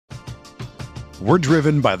We're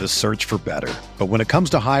driven by the search for better. But when it comes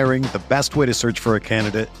to hiring, the best way to search for a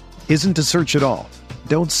candidate isn't to search at all.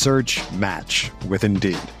 Don't search, match with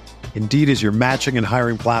Indeed. Indeed is your matching and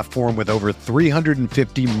hiring platform with over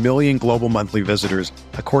 350 million global monthly visitors,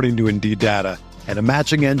 according to Indeed data, and a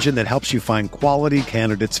matching engine that helps you find quality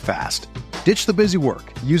candidates fast. Ditch the busy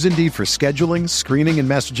work. Use Indeed for scheduling, screening, and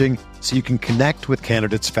messaging so you can connect with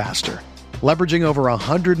candidates faster. Leveraging over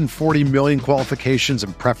 140 million qualifications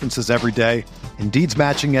and preferences every day, Indeed's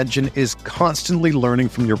matching engine is constantly learning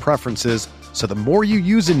from your preferences, so the more you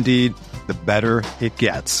use Indeed, the better it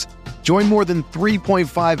gets. Join more than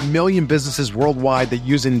 3.5 million businesses worldwide that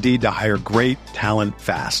use Indeed to hire great talent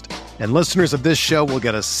fast. And listeners of this show will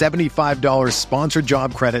get a $75 sponsored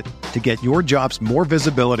job credit to get your jobs more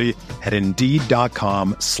visibility at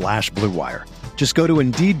Indeed.com/Blue Wire. Just go to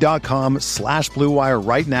Indeed.com/Blue Wire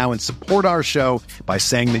right now and support our show by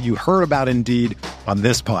saying that you heard about Indeed on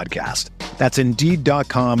this podcast. That's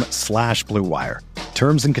Indeed.com/Blue Wire.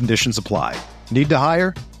 Terms and conditions apply. Need to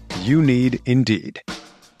hire? You need Indeed.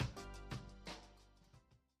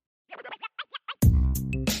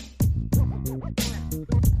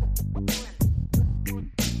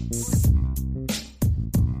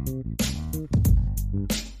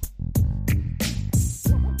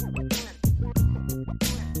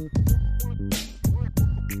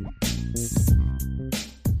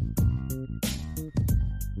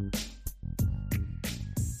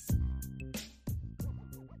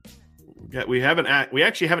 Yeah, we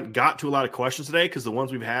actually haven't got to a lot of questions today because the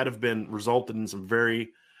ones we've had have been resulted in some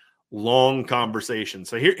very long conversations.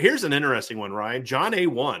 So here's an interesting one, Ryan. John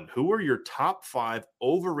A1, who are your top 5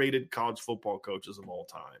 overrated college football coaches of all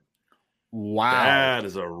time? Wow. That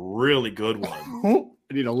is a really good one.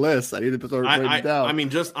 I need a list. I need to start writing it down. I mean,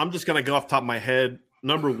 I'm just going to go off the top of my head.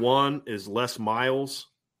 Number 1 is Les Miles.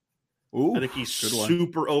 Ooh, I think he's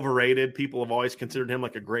super overrated. People have always considered him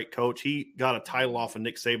like a great coach. He got a title off of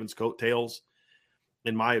Nick Saban's coattails,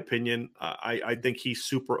 in my opinion. I think he's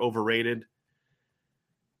super overrated.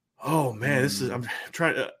 Oh, man, I'm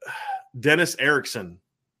trying to Dennis Erickson,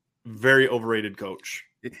 very overrated coach.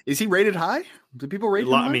 Is he rated high? Do people rate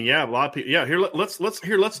him high? I mean, yeah, a lot of people. Yeah, let's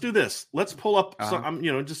do this. Let's pull up some,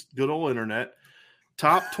 just good old internet.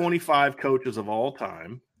 Top 25 coaches of all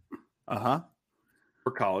time. For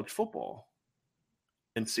college football,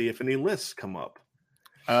 and see if any lists come up.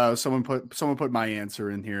 Someone put my answer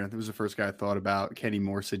in here. That was the first guy I thought about. Kenny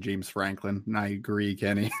Moore said James Franklin, and I agree,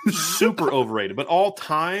 Kenny. Super overrated, but all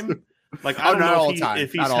time, like I don't know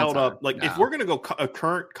if he's held up. Like if we're gonna go a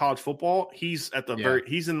current college football, he's at the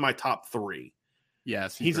he's in my top 3.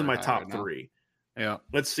 Yes, he's in my top 3. Yeah.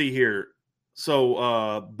 Let's see here.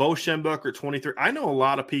 So Bo Schembechler, 23. I know a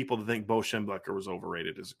lot of people that think Bo Schembechler was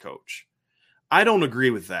overrated as a coach. I don't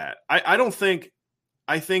agree with that. I think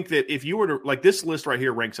that if you were to, like this list right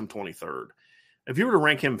here ranks him 23rd. If you were to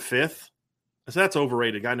rank him 5th, that's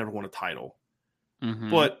overrated. Guy never won a title. Mm-hmm.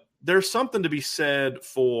 But there's something to be said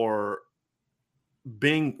for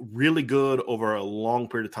being really good over a long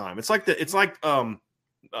period of time. It's like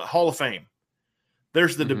Hall of Fame.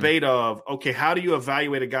 There's the debate of, okay, how do you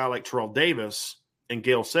evaluate a guy like Terrell Davis and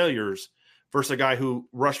Gale Salyers versus a guy who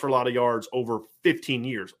rushed for a lot of yards over 15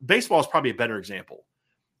 years. Baseball is probably a better example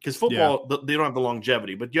because football, they don't have the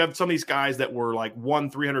longevity. But you have some of these guys that were like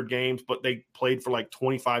won 300 games, but they played for like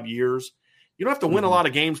 25 years. You don't have to win a lot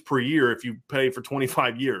of games per year if you play for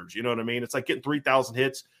 25 years. You know what I mean? It's like getting 3,000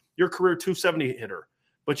 hits. Your career 270 hitter,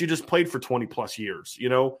 but you just played for 20-plus years,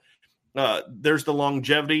 There's the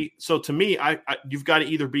longevity. So to me, you've got to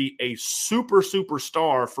either be a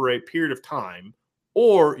superstar for a period of time,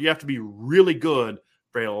 or you have to be really good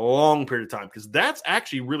for a long period of time, because that's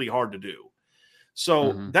actually really hard to do.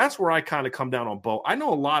 So that's where I kind of come down on Bo. I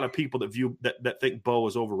know a lot of people that think Bo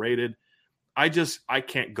is overrated. I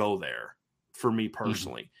can't go there for me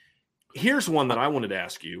personally. Here's one that I wanted to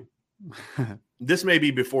ask you. This may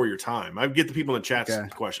be before your time. I get the people in the chat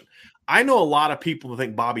question. I know a lot of people that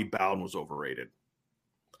think Bobby Bowden was overrated.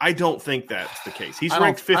 I don't think that's the case. He's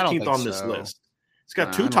ranked 15th on this list. He's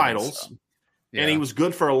got 2 titles. And he was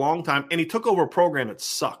good for a long time, and he took over a program that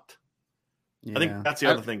sucked. Yeah. I think that's the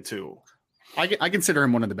other thing, too. I consider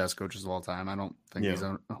him one of the best coaches of all time. I don't think he's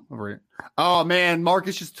overrated. Oh, man,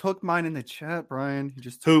 Marcus just took mine in the chat, Brian. He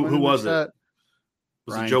just took Who was it?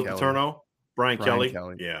 Was it Joe Kelly. Paterno? Brian Kelly?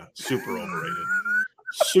 Yeah, super overrated.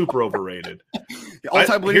 Super overrated. The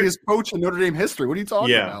all-time winningest coach in Notre Dame history. What are you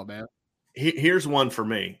talking about, man? Here's one for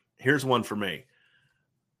me.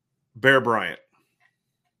 Bear Bryant.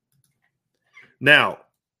 Now,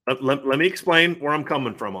 let me explain where I'm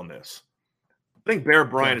coming from on this. I think Bear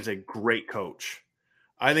Bryant is a great coach.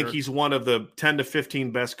 I think he's one of the 10 to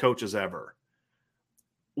 15 best coaches ever.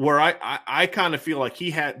 where I kind of feel like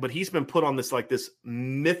he's been put on this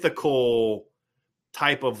mythical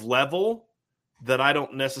type of level that I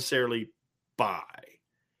don't necessarily buy.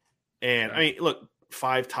 And I mean, look,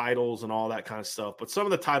 5 titles and all that kind of stuff, but some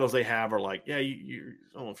of the titles they have are like, yeah, you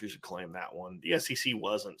I don't know if you should claim that one. The SEC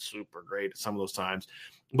wasn't super great at some of those times,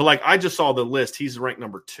 but like I just saw the list, he's ranked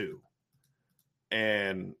number 2,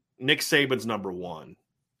 and Nick Saban's number 1,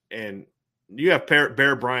 and you have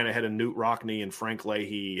Bear Bryant ahead of Newt Rockne and Frank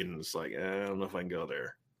Leahy, and it's like, I don't know if I can go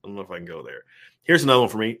there. Here's another one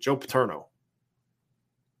for me, Joe Paterno.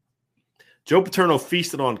 Joe Paterno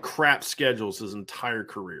feasted on crap schedules his entire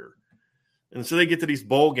career. And so they get to these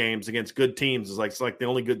bowl games against good teams. It's like the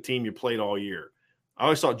only good team you played all year. I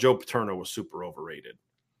always thought Joe Paterno was super overrated.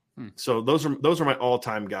 So those are my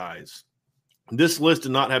all-time guys. This list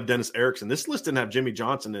did not have Dennis Erickson. This list didn't have Jimmy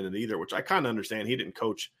Johnson in it either, which I kind of understand. He didn't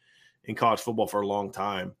coach in college football for a long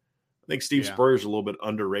time. I think Steve Spurrier's a little bit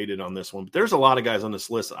underrated on this one. But there's a lot of guys on this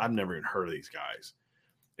list that I've never even heard of these guys.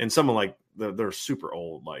 And someone like they're super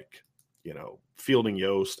old, like, Fielding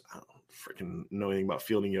Yost. I don't freaking know anything about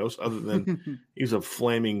Fielding Yost other than he's a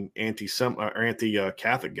flaming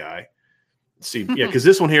anti-Catholic guy. Let's see, because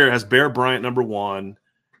this one here has Bear Bryant number 1,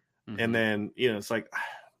 and then it's like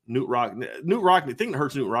Newt Rockne. The thing that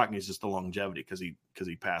hurts Newt Rockne is just the longevity because he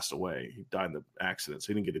passed away. He died in the accident, so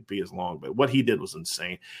he didn't get to be as long. But what he did was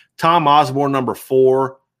insane. Tom Osborne number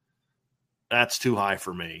 4. That's too high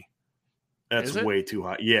for me. That's way too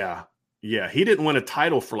high. Yeah. Yeah, he didn't win a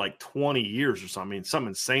title for like 20 years or something. I mean, something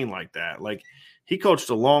insane like that. Like, he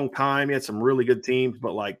coached a long time. He had some really good teams,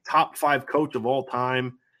 but like top 5 coach of all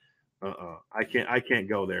time, I can't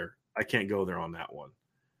go there. I can't go there on that one.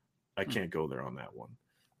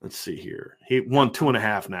 Let's see here. He won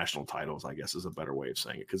 2.5 national titles, I guess is a better way of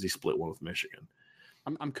saying it, because he split one with Michigan.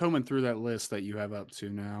 I'm combing through that list that you have up to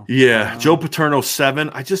now. Yeah, Joe Paterno 7.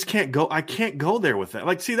 I just can't go. I can't go there with that.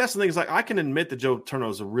 Like, see, that's the thing is like I can admit that Joe Paterno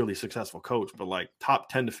is a really successful coach, but like top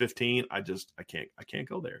 10 to 15, I can't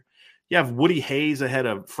go there. You have Woody Hayes ahead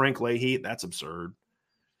of Frank Leahy. That's absurd.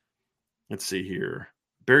 Let's see here.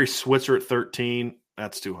 Barry Switzer at 13.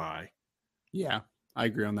 That's too high. Yeah, I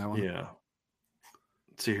agree on that one. Yeah.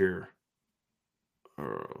 Let's see here.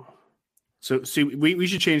 So see, we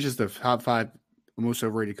should change this to top 5 most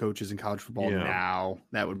overrated coaches in college football now.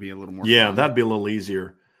 That would be a little more fun. That'd be a little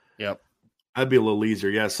easier. Yep. That'd be a little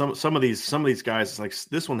easier. Yeah, some of these guys, like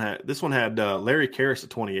this one had Larry Karras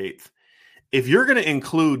at 28th. If you're going to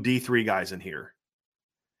include D3 guys in here,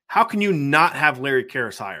 how can you not have Larry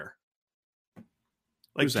Karras higher?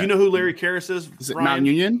 Like, do you know who Larry Karras is? Is it Mountain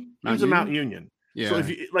Union? He was a Mountain Union. Yeah. So if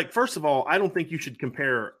you first of all, I don't think you should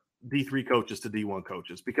compare D3 coaches to D1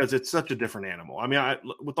 coaches because it's such a different animal. I mean,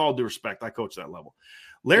 with all due respect, I coach that level.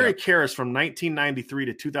 Larry Karras from 1993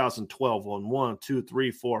 to 2012 won 1, 2,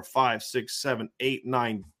 3, 4, 5, 6, 7, 8,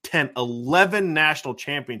 9, 10, 11 national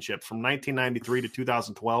championships from 1993 to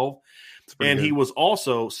 2012. And good. He was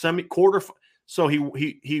also semi-quarter. So he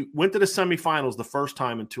went to the semifinals the first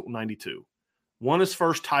time in 92. Won his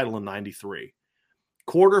first title in 93.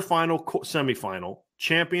 Quarterfinal, semifinal,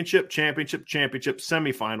 championship, semifinal, championship,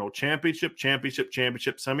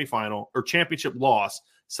 semifinal, or championship loss,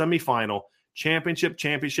 semifinal, championship,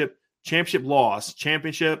 loss,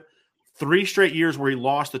 championship, 3 straight years where he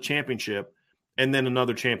lost the championship, and then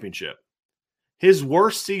another championship. His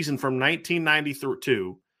worst season from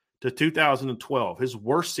 1992 to 2012, his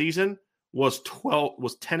worst season was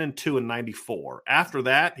 10-2 in 94. After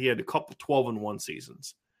that, he had a couple 12-1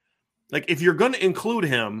 seasons. Like, if you're going to include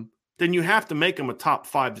him, then you have to make him a top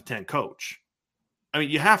 5 to 10 coach. I mean,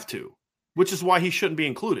 you have to, which is why he shouldn't be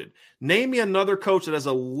included. Name me another coach that has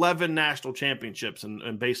 11 national championships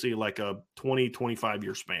and basically like a 20,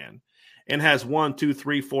 25-year span and has 1, 2,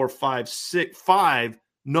 3, 4, 5, 6, 5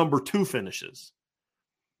 number 2 finishes.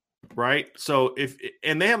 Right? So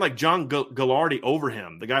and they had like John Gallardi over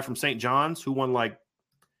him, the guy from St. John's who won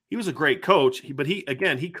he was a great coach, but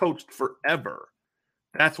he coached forever.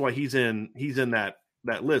 That's why he's in that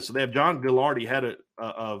list. So they have John Gallardi ahead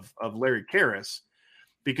of Larry Karras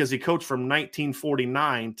because he coached from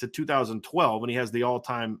 1949 to 2012, and he has the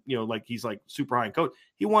all-time, he's like super high in coach.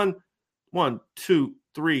 He won 2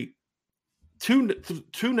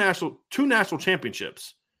 national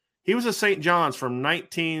championships. He was at St. John's from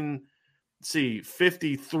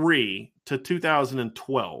 1953 to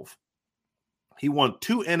 2012. He won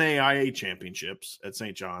 2 NAIA championships at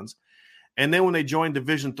St. John's. And then when they joined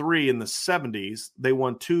Division III in the 70s, they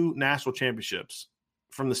won 2 national championships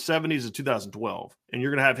from the 70s to 2012. And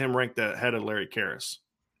you're going to have him ranked ahead of Larry Karras.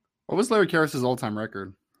 What was Larry Karras' all-time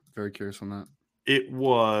record? Very curious on that. It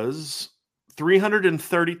was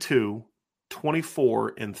 332,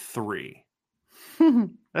 24-3.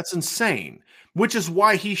 That's insane, which is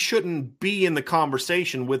why he shouldn't be in the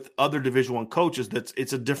conversation with other Division I coaches.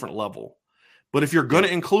 It's a different level. But if you're going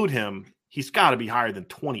to include him, he's got to be higher than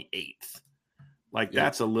 28th. Like,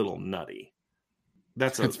 that's a little nutty.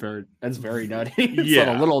 That's very nutty. It's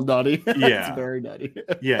not a little nutty. Yeah. It's very nutty.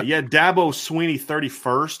 Yeah. Dabo Sweeney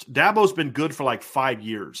 31st. Dabo's been good for like 5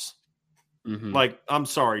 years. Mm-hmm. Like, I'm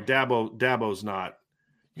sorry, Dabo's not.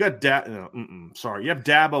 You got sorry. You have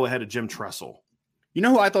Dabo ahead of Jim Tressel. You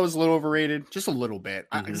know who I thought was a little overrated? Just a little bit.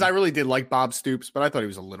 Because I really did like Bob Stoops, but I thought he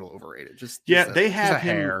was a little overrated. They have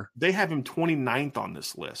him 29th on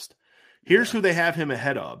this list. Here's who they have him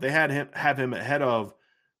ahead of. They have him ahead of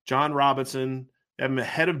John Robinson. They have him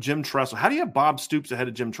ahead of Jim Tressel. How do you have Bob Stoops ahead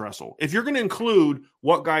of Jim Tressel? If you're going to include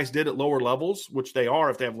what guys did at lower levels, which they are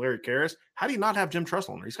if they have Larry Karras, how do you not have Jim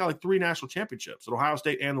Tressel in there? He's got like 3 national championships at Ohio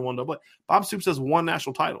State and the 1AA. Bob Stoops has 1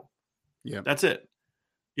 national title. Yeah, that's it.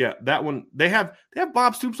 Yeah, that one. They have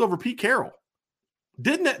Bob Stoops over Pete Carroll.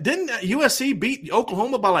 Didn't USC beat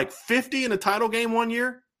Oklahoma by like 50 in a title game one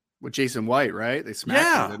year? With Jason White, right? They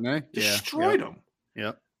smacked him, didn't they? Destroyed him.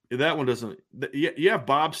 Yep. That one doesn't. You have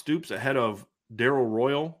Bob Stoops ahead of Darryl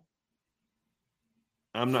Royal.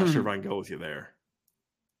 I'm not sure if I can go with you there.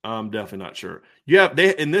 I'm definitely not sure. Yeah,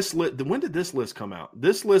 in this list. When did this list come out?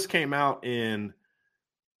 This list came out in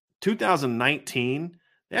 2019.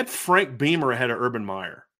 They had Frank Beamer ahead of Urban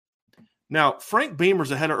Meyer. Now, Frank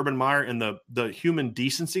Beamer's ahead of Urban Meyer in the human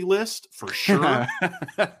decency list for sure.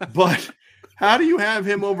 But how do you have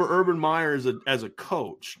him over Urban Meyer as a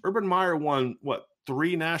coach? Urban Meyer won,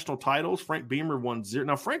 3 national titles? Frank Beamer won 0.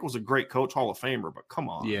 Now, Frank was a great coach, Hall of Famer, but come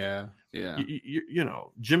on. Yeah. You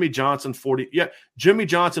know, Jimmy Johnson, 40. Yeah, Jimmy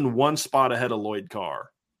Johnson 1 spot ahead of Lloyd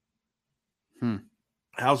Carr.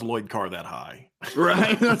 How's Lloyd Carr that high?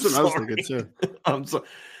 Right. That's what I was thinking too.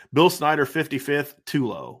 Bill Snyder, 55th, too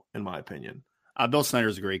low, in my opinion. Bill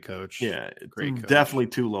Snyder's a great coach. Yeah, great coach. Definitely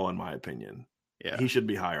too low, in my opinion. Yeah. He should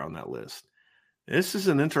be higher on that list. This is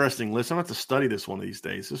an interesting list. I'm going to have to study this one of these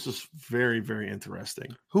days. This is very, very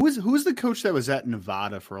interesting. Who was the coach that was at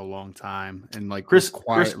Nevada for a long time? And like Chris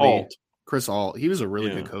Ault. Chris Ault. He was a really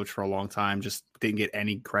good coach for a long time. Just didn't get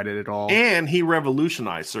any credit at all. And he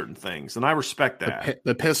revolutionized certain things, and I respect that.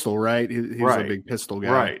 The pistol, right? He was a big pistol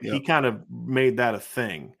guy. Right. Yep. He kind of made that a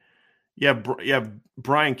thing. You have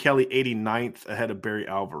Brian Kelly 89th ahead of Barry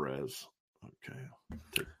Alvarez. Okay.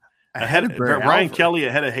 Ahead of Brian Kelly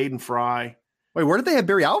ahead of Hayden Fry. Wait, where did they have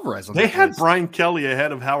Barry Alvarez on They had list? Brian Kelly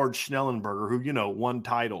ahead of Howard Schnellenberger, who, won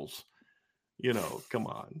titles. Come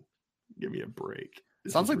on. Give me a break.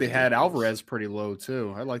 Sounds like they had Alvarez pretty low,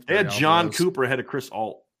 too. I like. They had John Cooper ahead of Chris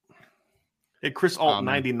Ault. They had Chris Ault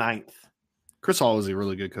 99th. Chris Ault was a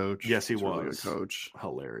really good coach. Yes, he was. A really good coach.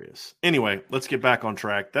 Hilarious. Anyway, let's get back on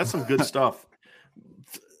track. That's some good stuff.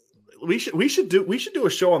 We should do a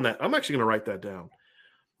show on that. I'm actually going to write that down.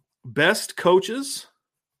 Best coaches.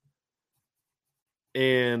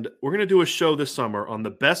 And we're going to do a show this summer on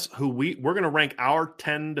the best we're going to rank our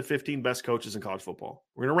 10 to 15 best coaches in college football.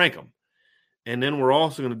 We're going to rank them. And then we're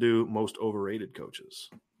also going to do most overrated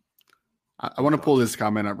coaches. I want to pull this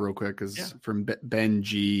comment up real quick because from Ben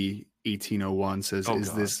G 1801 says,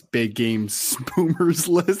 this big game boomers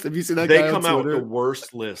list? Have you seen that? They come out with the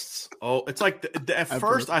worst lists. Oh, it's like at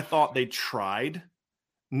first I thought they tried.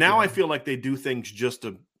 Now I feel like they do things just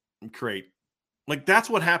to create. Like that's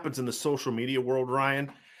what happens in the social media world,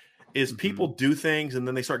 Ryan, is people do things and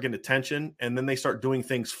then they start getting attention and then they start doing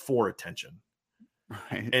things for attention.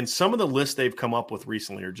 Right. And some of the lists they've come up with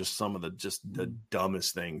recently are just some of the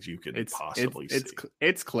dumbest things you could possibly see.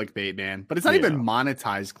 It's clickbait, man. But it's not even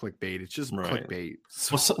monetized clickbait. It's just clickbait.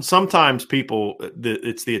 So. Well, sometimes people,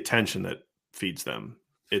 it's the attention that feeds them.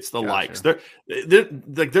 It's the likes. There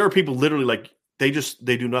are people literally like they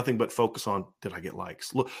do nothing but focus on, did I get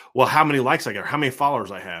likes? Look, well, how many likes I got? How many followers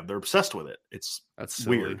I have? They're obsessed with it. That's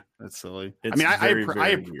silly. Weird. That's silly. It's very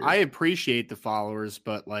I appreciate the followers,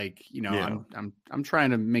 but like, I'm trying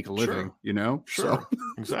to make a living, Sure. So.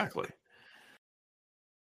 Exactly.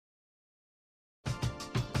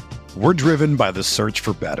 We're driven by the search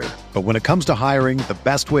for better. But when it comes to hiring, the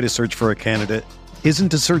best way to search for a candidate isn't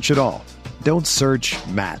to search at all. Don't search,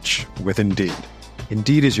 match with Indeed.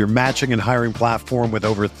 Indeed is your matching and hiring platform with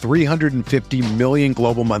over 350 million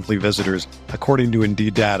global monthly visitors, according to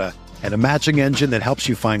Indeed data, and a matching engine that helps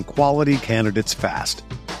you find quality candidates fast.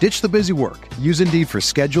 Ditch the busy work. Use Indeed for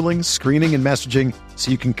scheduling, screening, and messaging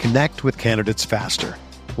so you can connect with candidates faster.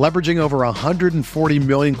 Leveraging over 140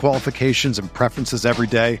 million qualifications and preferences every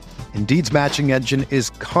day, Indeed's matching engine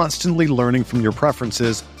is constantly learning from your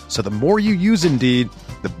preferences, so the more you use Indeed,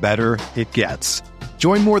 the better it gets.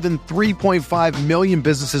 Join more than 3.5 million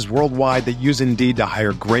businesses worldwide that use Indeed to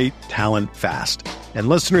hire great talent fast. And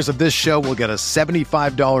listeners of this show will get a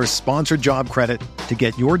 $75 sponsored job credit to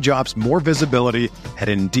get your jobs more visibility at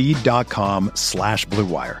Indeed.com/Blue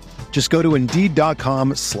Wire. Just go to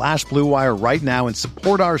Indeed.com/Blue Wire right now and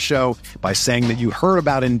support our show by saying that you heard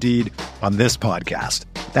about Indeed on this podcast.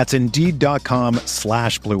 That's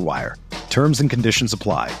Indeed.com/Blue Wire. Terms and conditions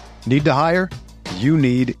apply. Need to hire? You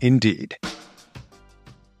need Indeed.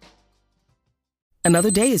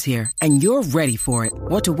 Another day is here, and you're ready for it.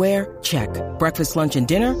 What to wear? Check. Breakfast, lunch, and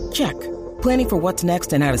dinner? Check. Planning for what's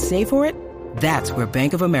next and how to save for it? That's where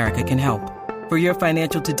Bank of America can help. For your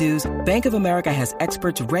financial to-dos, Bank of America has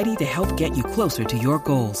experts ready to help get you closer to your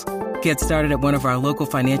goals. Get started at one of our local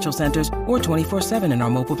financial centers or 24/7 in our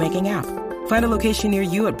mobile banking app. Find a location near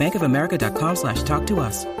you at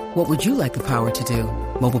bankofamerica.com/talktous. What would you like the power to do?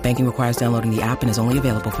 Mobile banking requires downloading the app and is only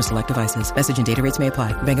available for select devices. Message and data rates may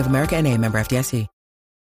apply. Bank of America N.A., member FDIC.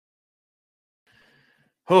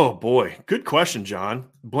 Oh, boy. Good question, John.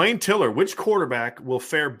 Blaine Tiller, which quarterback will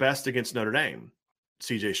fare best against Notre Dame?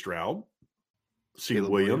 C.J. Stroud,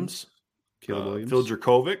 Caleb Williams, Phil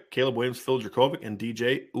Jurkovec, Caleb Williams, Phil Jurkovec, and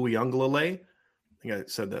DJ Uiagalelei. I think I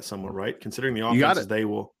said that somewhat right, considering the offenses they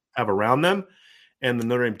will have around them and the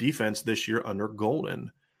Notre Dame defense this year under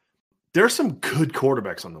Golden. There's some good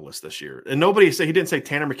quarterbacks on the list this year. And he didn't say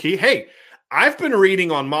Tanner McKee. Hey, I've been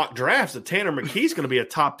reading on mock drafts that Tanner McKee's going to be a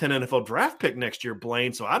top 10 NFL draft pick next year,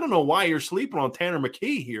 Blaine. So I don't know why you're sleeping on Tanner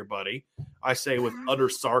McKee here, buddy. I say with utter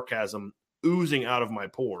sarcasm oozing out of my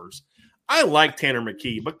pores. I like Tanner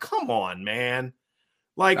McKee, but come on, man.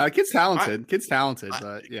 Like kid's talented.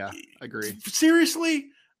 But yeah, I agree. Seriously?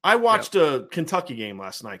 I watched a Kentucky game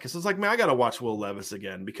last night because I was like, man, I got to watch Will Levis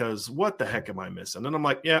again because what the heck am I missing? And I'm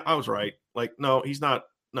like, yeah, I was right. Like, no, he's not.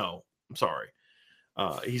 No, I'm sorry.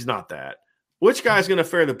 He's not that. Which guy's going to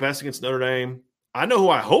fare the best against Notre Dame? I know who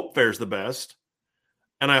I hope fares the best.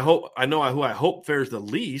 And I know who I hope fares the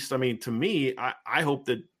least. I mean, to me, I hope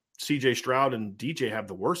that CJ Stroud and DJ have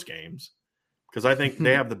the worst games because I think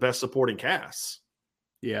they have the best supporting casts.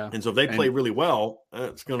 Yeah, and so if they play really well,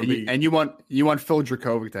 it's going to be. And you want Phil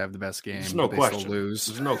Jurkovec to have the best game. There's no question.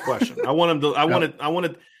 There's no question. I want him to. I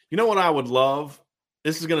wanted. You know what I would love?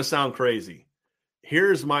 This is going to sound crazy.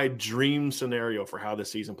 Here's my dream scenario for how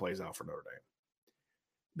this season plays out for Notre Dame.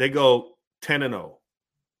 They go 10-0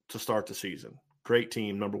 to start the season. Great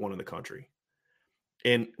team, number one in the country,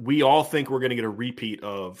 and we all think we're going to get a repeat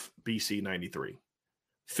of BC '93.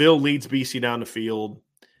 Phil leads BC down the field.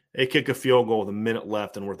 They kick a field goal with a minute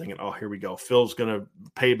left, and we're thinking, oh, here we go. Phil's going to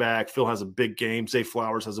pay back. Phil has a big game. Zay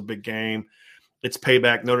Flowers has a big game. It's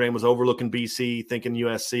payback. Notre Dame was overlooking BC, thinking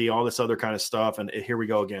USC, all this other kind of stuff, and here we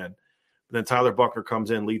go again. But then Tyler Buckner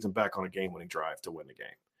comes in, leads them back on a game-winning drive to win the game.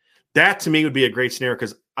 That, to me, would be a great scenario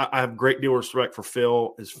because I have a great deal of respect for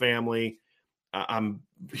Phil, his family. I'm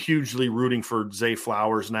hugely rooting for Zay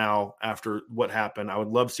Flowers now after what happened. I would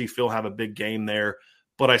love to see Phil have a big game there,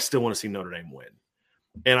 but I still want to see Notre Dame win.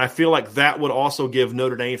 And I feel like that would also give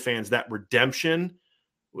Notre Dame fans that redemption.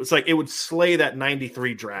 It's like it would slay that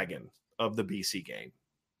 93 dragon of the BC game,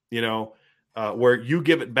 where you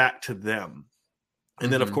give it back to them.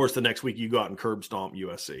 And then, of course, the next week you go out and curb stomp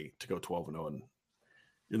USC to go 12-0 and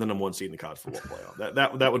you're the number one seed in the college football playoff.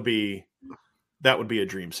 That would be a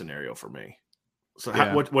dream scenario for me. So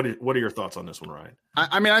what are your thoughts on this one, Ryan?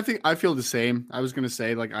 I feel the same. I was going to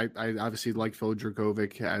say, like, I obviously like Phil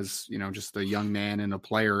Jurkovec as, just a young man and a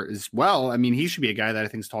player as well. I mean, he should be a guy that I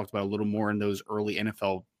think is talked about a little more in those early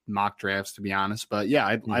NFL mock drafts, to be honest. But yeah,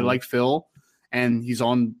 I like Phil, and he's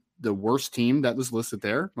on the worst team that was listed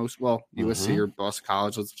there. USC or Boston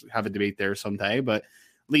College. Let's have a debate there someday, but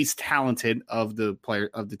least talented of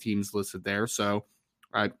the teams listed there. So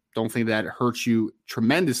I don't think that hurts you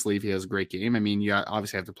tremendously if he has a great game. I mean, you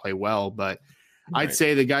obviously have to play well, but right. I'd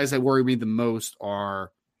say the guys that worry me the most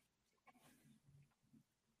are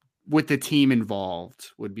with the team involved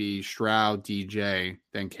would be Stroud, DJ,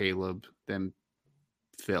 then Caleb, then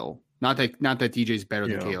Phil. Not that DJ's better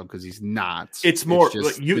than Caleb because he's not. It's more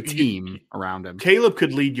just the team around him. Caleb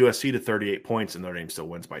could lead USC to 38 points and Notre Dame still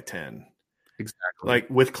wins by 10. Exactly. Like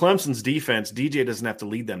with Clemson's defense, DJ doesn't have to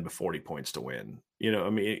lead them to 40 points to win.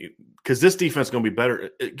 Because this defense is going to be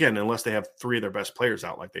better, again, unless they have three of their best players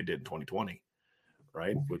out like they did in 2020,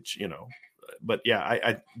 right? Which, but yeah,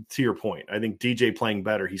 I to your point, I think DJ playing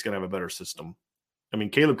better, he's going to have a better system. I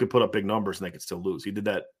mean, Caleb could put up big numbers and they could still lose. He did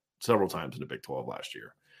that several times in the Big 12 last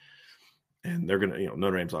year. And they're going to,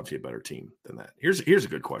 Notre Dame's obviously a better team than that. Here's a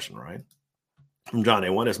good question, Ryan. From John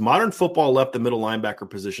A1, has modern football left the middle linebacker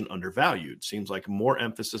position undervalued? Seems like more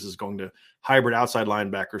emphasis is going to hybrid outside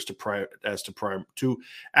linebackers as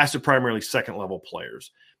to primarily second level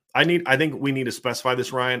players. I think we need to specify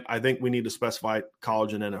this, Ryan. I think we need to specify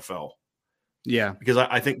college and NFL. Yeah, because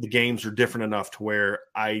I think the games are different enough to where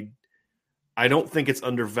I don't think it's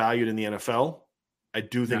undervalued in the NFL. I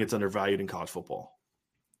do think it's undervalued in college football.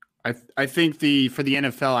 I think for the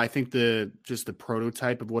NFL, I think the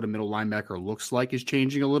prototype of what a middle linebacker looks like is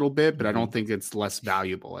changing a little bit, but I don't think it's less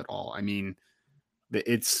valuable at all. I mean,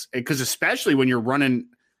 it's because especially when you're going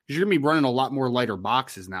to be running a lot more lighter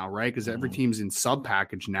boxes now, right? Because every team's in sub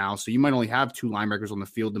package now, so you might only have 2 linebackers on the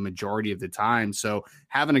field the majority of the time. So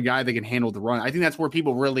having a guy that can handle the run, I think that's where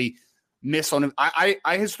people really miss on him. I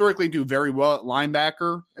historically do very well at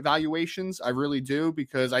linebacker evaluations. I really do,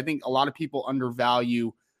 because I think a lot of people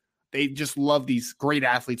undervalue. They just love these great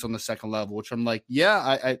athletes on the second level, which I'm like,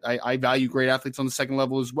 yeah, I value great athletes on the second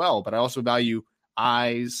level as well. But I also value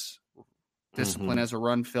eyes, discipline as a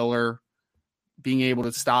run filler, being able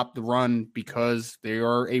to stop the run, because they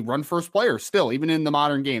are a run first player still, even in the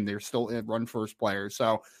modern game, they're still a run first player.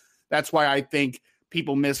 So that's why I think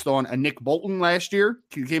people missed on a Nick Bolton last year.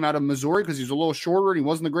 He came out of Missouri because he was a little shorter and he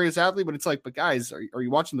wasn't the greatest athlete, but it's like, but guys, are you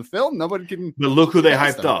watching the film? Nobody can. But look who they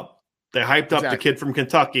hyped up. They hyped up the kid from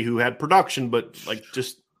Kentucky who had production, but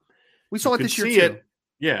we saw it this year too.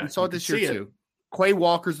 Yeah, we saw it this year too. Quay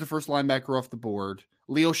Walker's the first linebacker off the board.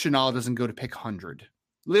 Leo Chenal doesn't go to pick 100.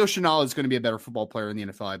 Leo Chenal is going to be a better football player in the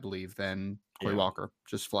NFL, I believe, than Quay Walker,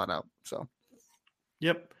 just flat out. So,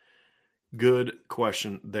 yep. Good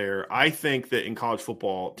question there. I think that in college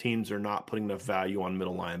football, teams are not putting enough value on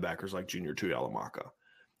middle linebackers like Junior Tuihalamaka.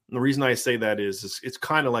 And the reason I say that is it's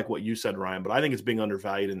kind of like what you said, Ryan, but I think it's being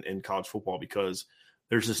undervalued in college football because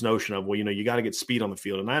there's this notion of, well, you got to get speed on the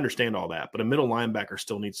field. And I understand all that, but a middle linebacker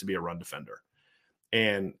still needs to be a run defender.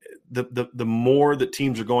 And the more that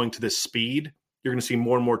teams are going to this speed, you're going to see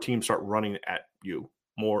more and more teams start running at you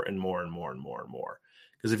more and more and more and more and more.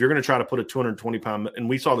 Because if you're going to try to put a 220-pound, and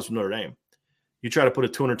we saw this with Notre Dame, you try to put a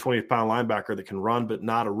 220-pound linebacker that can run but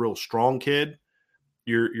not a real strong kid,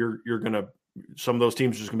 you're going to – some of those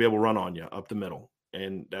teams are just going to be able to run on you up the middle,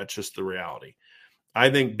 and that's just the reality. I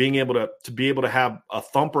think being able to have a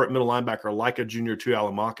thumper at middle linebacker like a Junior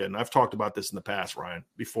Tuihalamaka, and I've talked about this in the past, Ryan,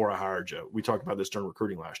 before I hired you. We talked about this during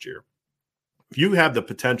recruiting last year. If you have the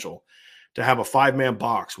potential to have a 5-man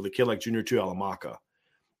box with a kid like Junior Tuihalamaka,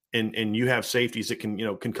 and you have safeties that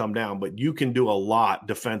can come down, but you can do a lot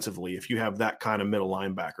defensively if you have that kind of middle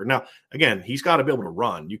linebacker. Now, again, he's got to be able to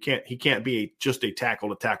run. He can't be just a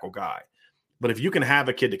tackle-to-tackle guy. But if you can have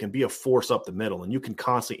a kid that can be a force up the middle and you can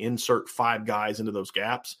constantly insert 5 guys into those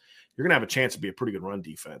gaps, you're going to have a chance to be a pretty good run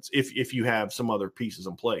defense if you have some other pieces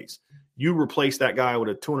in place. You replace that guy with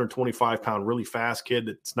a 225-pound really fast kid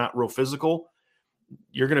that's not real physical,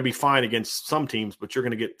 you're going to be fine against some teams, but you're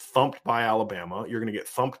going to get thumped by Alabama. You're going to get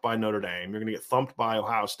thumped by Notre Dame. You're going to get thumped by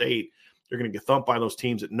Ohio State. You're going to get thumped by those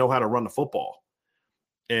teams that know how to run the football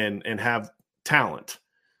and have talent.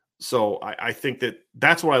 So I think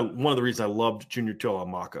that's one of the reasons I loved Junior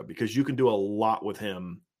Tuihalamaka, because you can do a lot with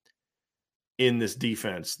him in this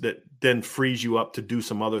defense that then frees you up to do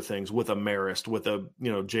some other things with a Marist, with a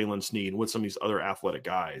Jalen Sneed, with some of these other athletic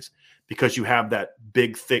guys, because you have that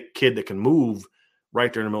big, thick kid that can move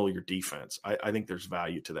right there in the middle of your defense. I think there's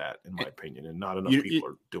value to that, in my opinion, and not enough people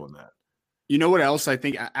are doing that. You know what else I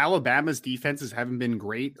think? Alabama's defenses haven't been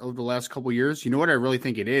great over the last couple of years. You know what I really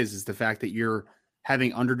think it is the fact that you're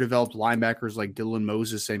having underdeveloped linebackers like Dylan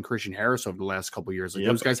Moses and Christian Harris over the last couple of years. Like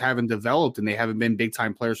those guys haven't developed, and they haven't been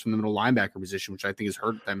big-time players from the middle linebacker position, which I think has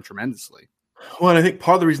hurt them tremendously. Well, and I think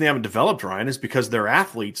part of the reason they haven't developed, Ryan, is because they're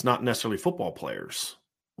athletes, not necessarily football players,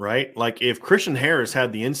 right? Like if Christian Harris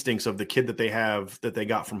had the instincts of the kid that they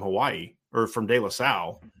got from Hawaii or from De La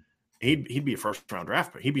Salle, he'd be a first-round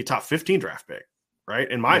draft pick. He'd be a top 15 draft pick,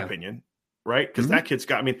 right? In my opinion. Right? Because that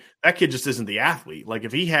kid just isn't the athlete. Like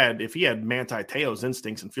if he had Manti Te'o's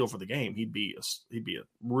instincts and feel for the game, he'd be a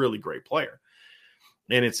really great player.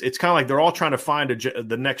 And it's kind of like they're all trying to find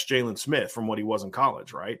the next Jalen Smith from what he was in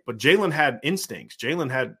college, right? But Jalen had instincts. Jalen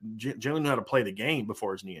knew how to play the game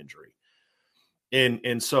before his knee injury.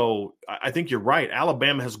 And so I think you're right.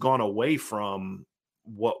 Alabama has gone away from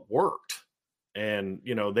what worked. And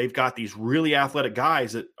they've got these really athletic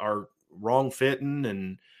guys that are wrong fitting,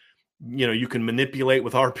 and you can manipulate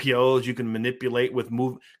with RPOs. You can manipulate with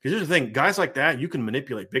move. Because here's the thing, guys like that, you can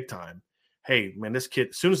manipulate big time. Hey, man, this kid,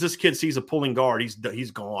 as soon as this kid sees a pulling guard, he's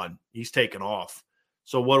gone. He's taken off.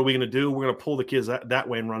 So what are we going to do? We're going to pull the kids that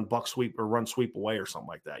way and run buck sweep or run sweep away or something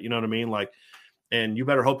like that. You know what I mean? Like, and you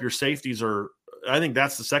better hope your safeties are – I think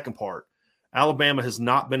that's the second part. Alabama has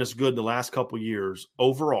not been as good the last couple of years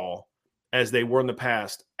overall as they were in the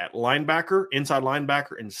past at linebacker, inside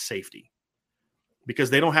linebacker, and safety, because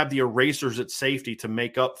they don't have the erasers at safety to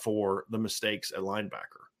make up for the mistakes at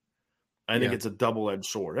linebacker. I think it's a double-edged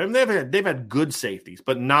sword. I mean, they've had good safeties,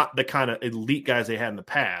 but not the kind of elite guys they had in the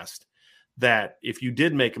past that if you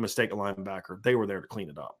did make a mistake at linebacker, they were there to clean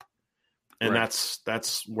it up. And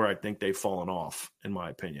that's where I think they've fallen off, in my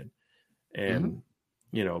opinion. And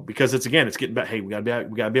because it's getting back. Hey, we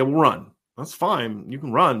gotta be able to run. That's fine. You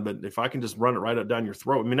can run, but if I can just run it right up down your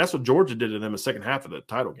throat, I mean, that's what Georgia did to them in the second half of the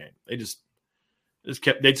title game. They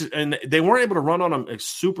they weren't able to run on them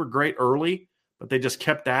super great early, but they just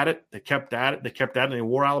kept at it. They kept at it, and they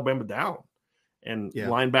wore Alabama down. And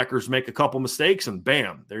linebackers make a couple mistakes, and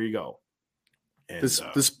bam, there you go. And,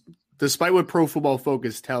 despite what Pro Football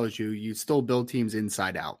Focus tells you, you still build teams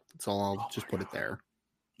inside out. That's all. I'll just put it there.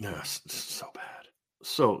 Yes, so bad.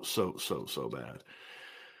 So bad.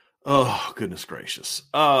 Oh, goodness gracious.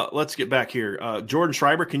 Let's get back here. Jordan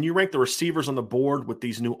Schreiber, can you rank the receivers on the board with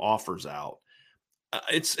these new offers out?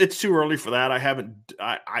 It's too early for that. I haven't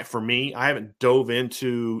dove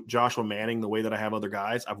into Joshua Manning the way that I have other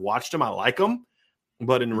guys. I've watched him. I like him.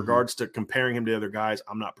 But in regards to comparing him to other guys,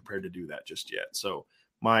 I'm not prepared to do that just yet. So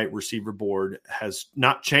my receiver board has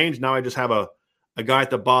not changed. Now I just have a guy at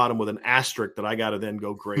the bottom with an asterisk that I got to then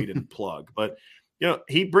go grade and plug. But,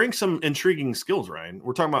 he brings some intriguing skills, Ryan.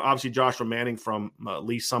 We're talking about, obviously, Joshua Manning from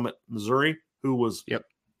Lee Summit, Missouri, who was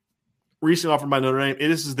recently offered by Notre Dame.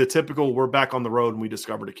 This is the typical we're back on the road and we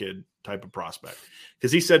discovered a kid type of prospect.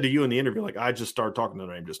 Because he said to you in the interview, like, I just started talking to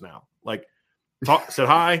Notre Dame just now. Like, said,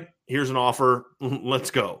 hi, here's an offer,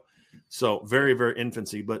 let's go. So very, very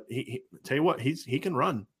infancy. But he tell you what, he can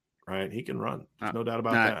run, right? He can run. There's no doubt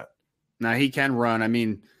about that. Now he can run. I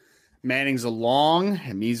mean, Manning's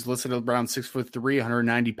he's listed at around 6'3",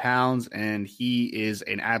 190 pounds, and he is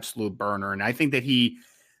an absolute burner. And I think that he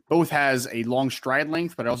both has a long stride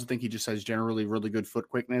length, but I also think he just has generally really good foot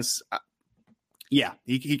quickness.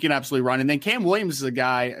 He can absolutely run. And then Cam Williams is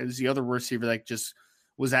the other receiver that just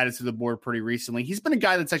was added to the board pretty recently. He's been a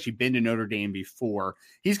guy that's actually been to Notre Dame before.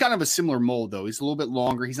 He's kind of a similar mold, though. He's a little bit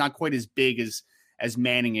longer. He's not quite as big as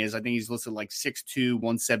Manning is. I think he's listed like 6'2",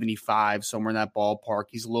 175, somewhere in that ballpark.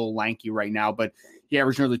 He's a little lanky right now, but he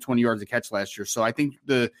averaged nearly 20 yards a catch last year. So I think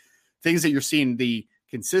the things that you're seeing, the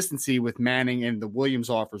consistency with Manning and the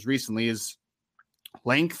Williams offers recently is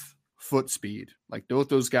length, foot speed. Like both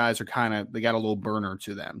those guys are they got a little burner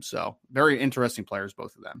to them. So very interesting players,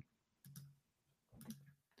 both of them.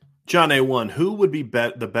 John A1, who would be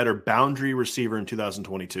the better boundary receiver in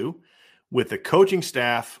 2022 with the coaching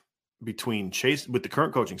staff with the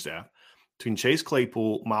current coaching staff between Chase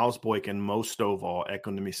Claypool, Miles Boykin, Mo Stovall,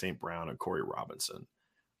 Equanimity St. Brown, and Corey Robinson?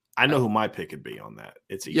 I know who my pick would be on that.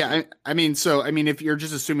 It's easy. Yeah, I mean, if you're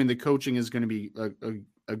just assuming the coaching is going to be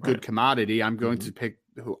a good commodity, I'm going to pick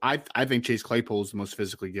who I think Chase Claypool is the most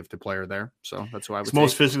physically gifted player there. So that's who I would say.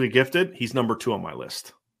 Most physically gifted. He's number 2 on my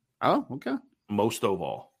list. Oh, okay. Mo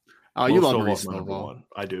Stovall. Oh, you love Maurice Stovall.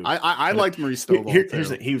 I do. I like Maurice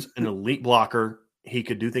Stovall. He was an elite blocker. He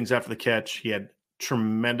could do things after the catch. He had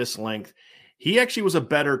tremendous length. He actually was a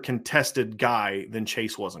better contested guy than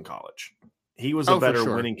Chase was in college. He was a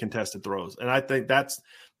better winning contested throws. And I think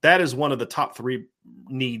that is one of the top 3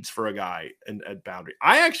 needs for a guy at boundary.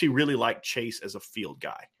 I actually really like Chase as a field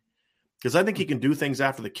guy because I think he can do things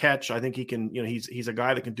after the catch. I think he can, he's a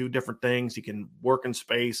guy that can do different things. He can work in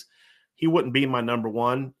space. He wouldn't be my number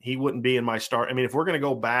 1. He wouldn't be in my start. I mean, if we're going to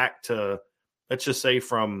go back to, let's just say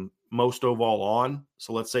from most overall on.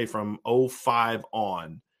 So let's say from 05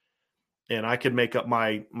 on, and I could make up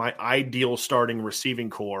my ideal starting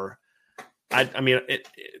receiving core.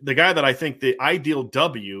 The guy that I think the ideal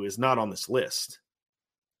W is not on this list,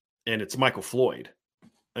 and it's Michael Floyd.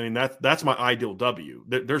 I mean, that's my ideal W.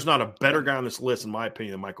 There's not a better guy on this list, in my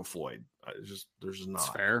opinion, than Michael Floyd. There's just not.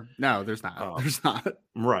 That's fair. No, there's not. There's not.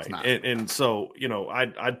 Right. Not. And so,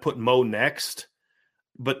 I'd put Mo next.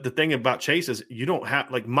 But the thing about Chase is you don't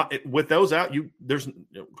have with those out.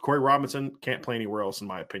 Corey Robinson can't play anywhere else, in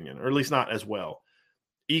my opinion, or at least not as well.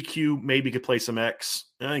 EQ maybe could play some X.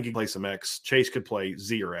 I think he could play some X. Chase could play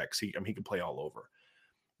Z or X. He could play all over.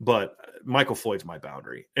 But Michael Floyd's my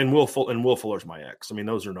boundary, and Will Fuller's my X. I mean,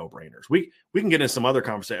 those are no brainers. We can get into some other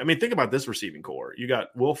conversation. I mean, think about this receiving core. You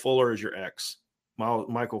got Will Fuller as your X,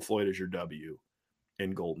 Michael Floyd as your W,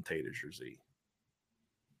 and Golden Tate as your Z.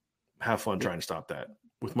 Have fun trying to stop that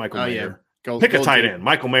with Michael Mayer. Pick a tight end.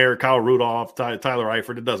 Michael Mayer, Kyle Rudolph, Tyler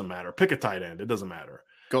Eifert. It doesn't matter. Pick a tight end. It doesn't matter.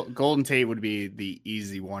 Golden Tate would be the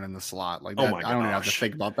easy one in the slot. Like that, Oh my I don't even have to gosh.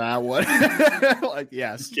 think about that one. Like,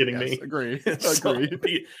 yes. Kidding me? Agree. So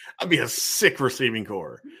Agree. I'd be a sick receiving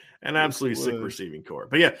core. An absolutely sick receiving core.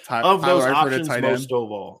 But yeah, Tyler of those Eifert at options, tight most end.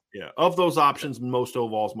 Oval. Yeah. Of those options, most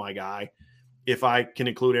Oval's my guy. If I can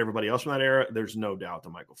include everybody else from that era, there's no doubt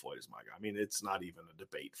that Michael Floyd is my guy. I mean, it's not even a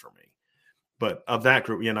debate for me. But of that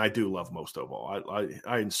group, and I do love most Oval.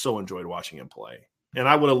 I so enjoyed watching him play. And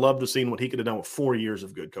I would have loved to have seen what he could have done with 4 years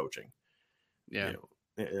of good coaching. Yeah. You know,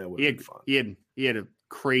 it would have been fun. He had a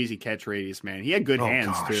crazy catch radius, man. He had good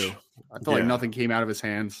hands too. I felt like nothing came out of his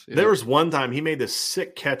hands. There was one time he made this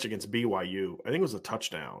sick catch against BYU. I think it was a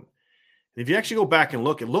touchdown. And if you actually go back and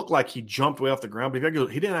look, it looked like he jumped way off the ground, but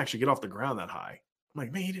he didn't actually get off the ground that high. I'm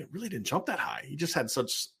like, man, he really didn't jump that high. He just had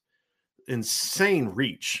such insane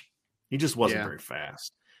reach. He just wasn't very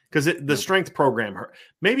fast. Because the strength program hurt.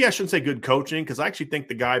 Maybe I shouldn't say good coaching, because I actually think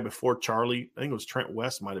the guy before Charlie, I think it was Trent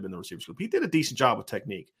West, might have been the receivers group. He did a decent job with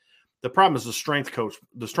technique. The problem is the strength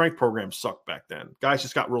program sucked back then. Guys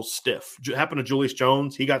just got real stiff. It happened to Julius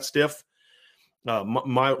Jones. He got stiff.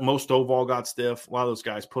 Most Oval got stiff. A lot of those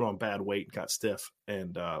guys put on bad weight and got stiff.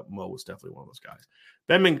 And Mo was definitely one of those guys.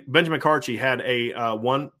 Benjamin Carchi had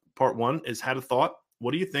part one had a thought.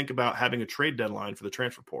 What do you think about having a trade deadline for the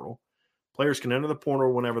transfer portal? Players can enter the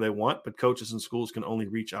portal whenever they want, but coaches and schools can only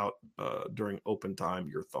reach out during open time.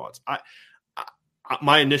 Your thoughts?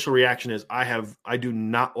 My initial reaction is I do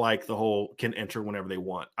not like the whole can enter whenever they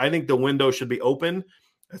want. I think the window should be open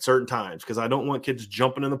at certain times, because I don't want kids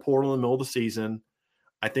jumping in the portal in the middle of the season.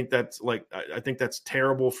 I think that's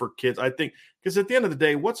terrible for kids. I think, because at the end of the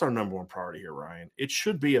day, what's our number one priority here, Ryan? It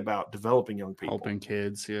should be about developing young people, helping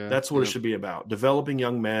kids. Yeah, that's what it should be about. Developing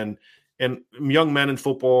young men. And young men in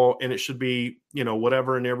football, and it should be,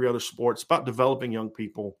 whatever in every other sport. It's about developing young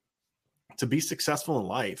people to be successful in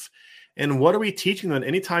life. And what are we teaching them?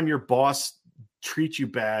 Anytime your boss treats you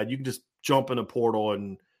bad, you can just jump in a portal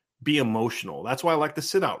and be emotional. That's why I like the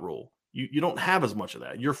sit-out rule. You don't have as much of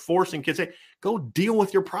that. You're forcing kids, hey, go deal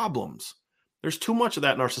with your problems. There's too much of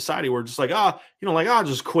that in our society where it's just like,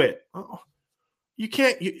 just quit. Oh, you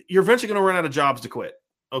can't. You're eventually going to run out of jobs to quit.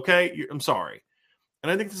 Okay? I'm sorry. And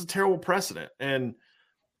I think this is a terrible precedent. And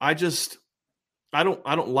I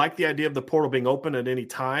don't like the idea of the portal being open at any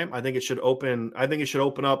time. I think it should open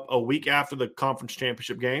up a week after the conference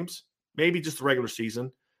championship games, maybe just the regular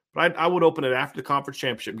season. But I would open it after the conference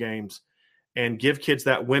championship games and give kids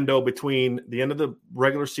that window between the end of the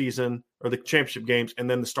regular season or the championship games and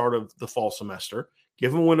then the start of the fall semester.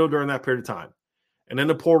 Give them a window during that period of time. And then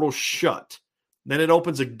the portal's shut. Then it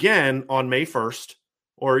opens again on May 1st.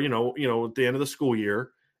 Or, at the end of the school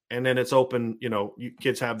year, and then it's open,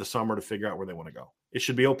 kids have the summer to figure out where they want to go. It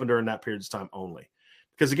should be open during that period of time only.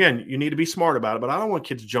 Because, again, you need to be smart about it, but I don't want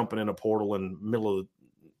kids jumping in a portal in the middle of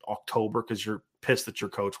October because you're pissed that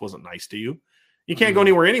your coach wasn't nice to you. You can't go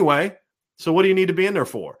anywhere anyway, so what do you need to be in there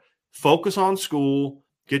for? Focus on school,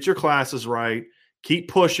 get your classes right, keep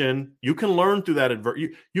pushing. You can learn through that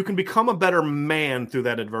adversity. You can become a better man through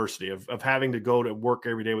that adversity of having to go to work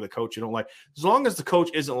every day with a coach you don't like. As long as the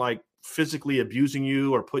coach isn't like physically abusing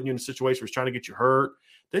you or putting you in a situation where he's trying to get you hurt,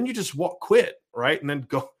 then you just quit, right? And then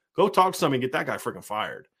go talk to somebody and get that guy freaking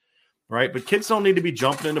fired, right? But kids don't need to be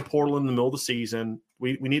jumping into portal in the middle of the season.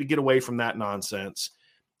 We need to get away from that nonsense.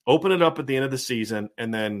 Open it up at the end of the season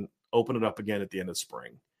and then open it up again at the end of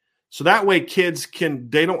spring. So that way kids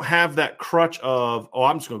they don't have that crutch of,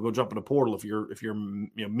 I'm just going to go jump in a portal if you're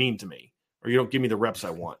mean to me or you don't give me the reps I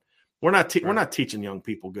want. We're not teaching young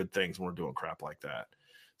people good things when we're doing crap like that.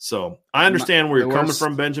 So I understand where you're coming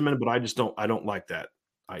from, Benjamin, but I don't like that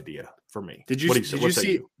idea for me. Did you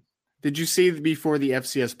see before the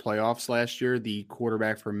FCS playoffs last year, the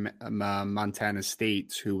quarterback from Montana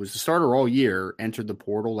State, who was the starter all year, entered the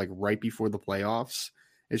portal like right before the playoffs?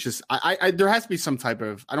 It's just there has to be some type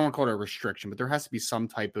of, I don't want to call it a restriction, but there has to be some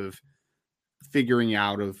type of figuring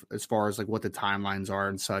out of as far as like what the timelines are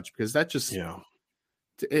and such, because that just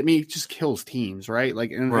it just kills teams, right?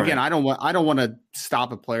 Like, and again, I don't want to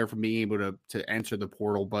stop a player from being able to enter the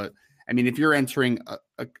portal, but I mean, if you're entering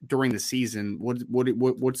during the season,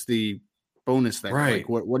 what's the bonus there? Right.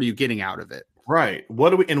 Like, what are you getting out of it? Right.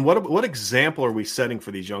 What example are we setting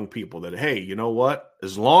for these young people that, hey, you know what?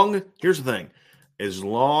 Here's the thing. As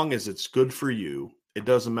long as it's good for you, it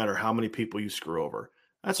doesn't matter how many people you screw over.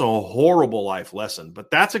 That's a horrible life lesson,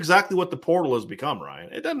 but that's exactly what the portal has become,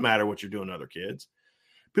 Ryan. It doesn't matter what you're doing to other kids.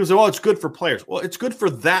 People say, it's good for players. Well, it's good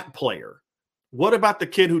for that player. What about the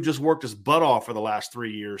kid who just worked his butt off for the last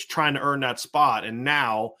 3 years trying to earn that spot, and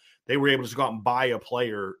now they were able to go out and buy a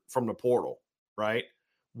player from the portal, right?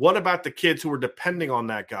 What about the kids who were depending on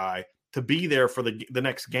that guy to be there for the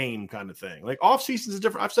next game kind of thing. Like off seasons is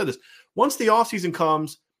different. I've said this. Once the off season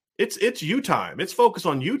comes, it's you time. It's focused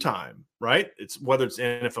on you time, right? It's whether it's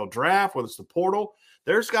NFL draft, whether it's the portal.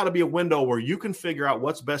 There's got to be a window where you can figure out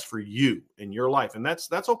what's best for you in your life, and that's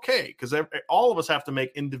okay because all of us have to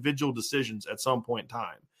make individual decisions at some point in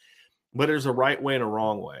time. But there's a right way and a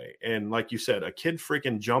wrong way. And like you said, a kid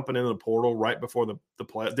freaking jumping into the portal right before the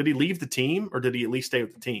play. Did he leave the team or did he at least stay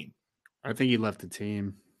with the team? I think he left the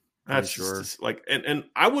team. That's just like, and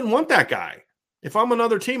I wouldn't want that guy. If I'm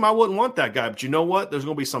another team, I wouldn't want that guy. But you know what? There's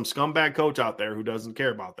going to be some scumbag coach out there who doesn't care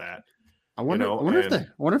about that. I wonder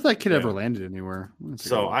if that kid ever landed anywhere.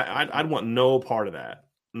 So I'd want no part of that.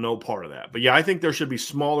 No part of that. But yeah, I think there should be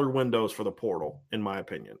smaller windows for the portal, in my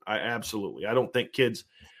opinion. I don't think kids,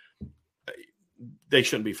 they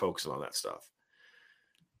shouldn't be focusing on that stuff.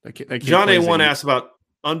 John A1 asked about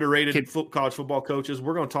underrated college football coaches.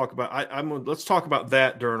 We're going to talk about. Let's talk about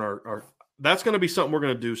that during our. That's going to be something we're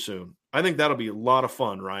going to do soon. I think that'll be a lot of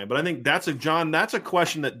fun, Ryan. But I think that's a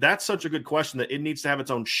question that's such a good question that it needs to have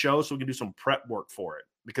its own show so we can do some prep work for it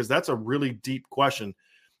because that's a really deep question.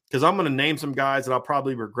 Because I'm going to name some guys that I'll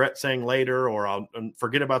probably regret saying later, or I'll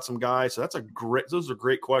forget about some guys. So those are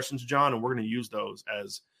great questions, John, and we're going to use those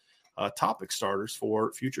as topic starters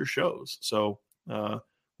for future shows. So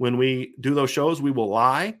when we do those shows, we will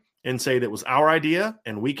lie and say that was our idea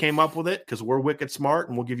and we came up with it because we're wicked smart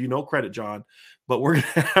and we'll give you no credit, John. But we're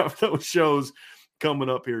going to have those shows coming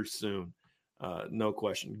up here soon. No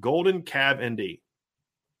question. Golden Cab ND.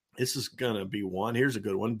 This is going to be one. Here's a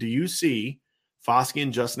good one. Do you see Foskey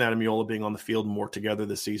and Justin Adamiola being on the field more together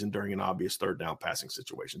this season during an obvious third down passing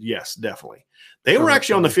situation? Yes, definitely. They were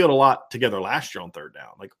actually on the field a lot together last year on third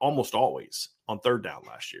down, like almost always on third down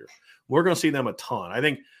last year. We're going to see them a ton. I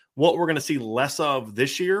think what we're going to see less of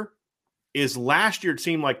this year is last year it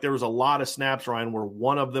seemed like there was a lot of snaps, Ryan, where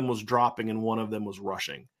one of them was dropping and one of them was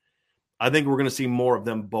rushing. I think we're going to see more of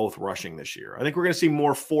them both rushing this year. I think we're going to see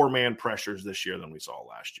more four-man pressures this year than we saw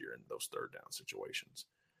last year in those third down situations.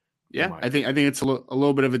 Yeah, I think it's a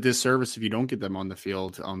little bit of a disservice if you don't get them on the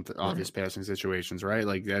field on obvious passing situations, right?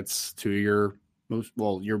 Like that's to your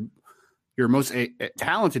most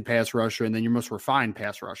talented pass rusher and then your most refined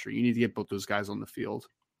pass rusher. You need to get both those guys on the field.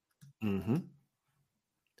 Mm-hmm.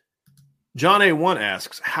 John A1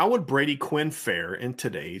 asks, how would Brady Quinn fare in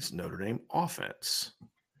today's Notre Dame offense?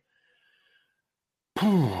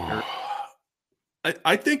 I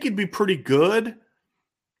think he'd be pretty good.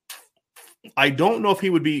 I don't know if he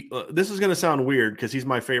would be this is going to sound weird because he's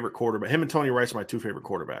my favorite quarterback. Him and Tony Rice are my two favorite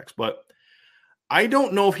quarterbacks. But I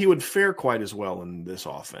don't know if he would fare quite as well in this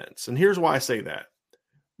offense. And here's why I say that.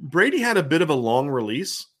 Brady had a bit of a long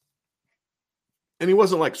release. And he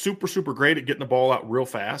wasn't like super, super great at getting the ball out real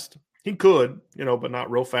fast. He could, but not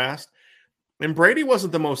real fast. And Brady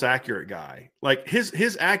wasn't the most accurate guy. Like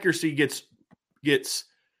his accuracy gets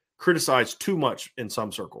criticized too much in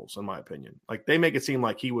some circles, in my opinion. Like they make it seem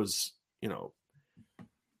like he was,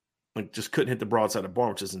 like just couldn't hit the broadside of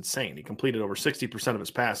barn, which is insane. He completed over 60% of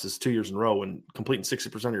his passes 2 years in a row, and completing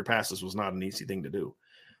 60% of your passes was not an easy thing to do.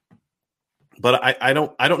 But I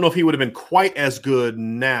don't know if he would have been quite as good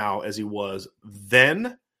now as he was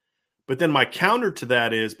then. But then my counter to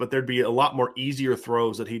that is, but there'd be a lot more easier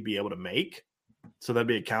throws that he'd be able to make. So that'd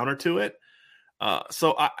be a counter to it.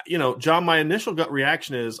 So John, my initial gut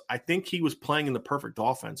reaction is I think he was playing in the perfect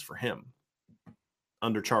offense for him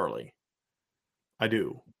under Charlie. I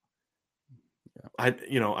do. Yeah.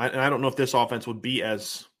 I don't know if this offense would be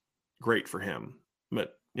as great for him,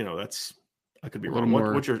 but I could be wrong.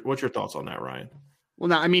 What's your thoughts on that, Ryan? Well,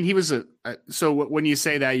 no, I mean, he was so when you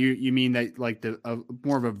say that, you mean that like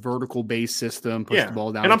more of a vertical based system, push the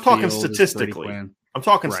ball down. And I'm talking statistically.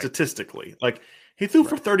 Statistically. Like he threw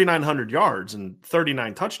for 3,900 yards and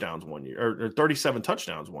 39 touchdowns one year, or 37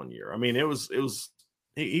 touchdowns one year. I mean,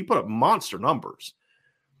 he put up monster numbers.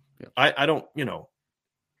 Yeah. I don't,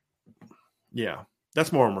 yeah,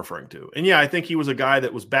 that's more I'm referring to. And yeah, I think he was a guy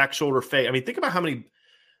that was back shoulder fake. I mean, think about how many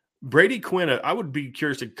Brady Quinn, I would be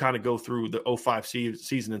curious to kind of go through the 05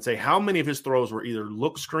 season and say how many of his throws were either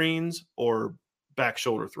look screens or back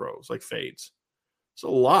shoulder throws, like fades. It's a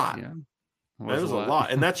lot. Yeah. That was a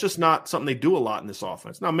lot. And that's just not something they do a lot in this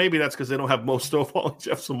offense. Now, maybe that's because they don't have Mo Stovall and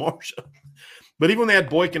Jeff Samardzija. But even when they had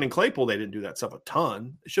Boykin and Claypool, they didn't do that stuff a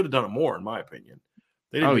ton. They should have done it more, in my opinion.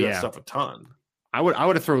 They didn't do that stuff a ton. I would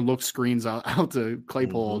have thrown look screens out to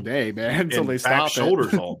Claypool all day, man, until they stop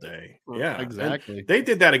shoulders all day. Yeah, exactly. And they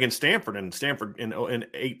did that against Stanford, and Stanford in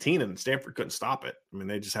 18, and Stanford couldn't stop it. I mean,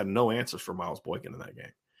 they just had no answers for Miles Boykin in that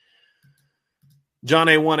game. John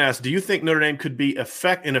A1 asked, do you think Notre Dame could be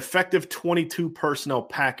an effective 22 personnel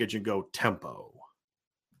package and go tempo?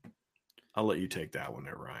 I'll let you take that one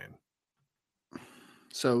there, Ryan.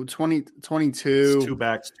 So 2022. It's 2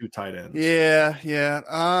 backs, 2 tight ends. Yeah.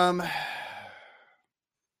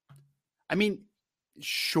 I mean,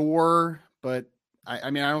 sure, but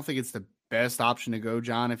I mean, I don't think it's the best option to go,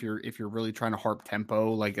 John, if you're really trying to harp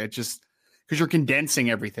tempo. Like, it just because you're condensing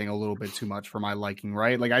everything a little bit too much for my liking,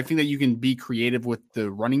 right? Like, I think that you can be creative with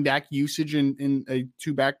the running back usage in a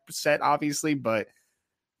 2-back set, obviously, but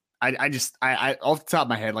I just off the top of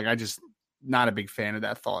my head, like, I just not a big fan of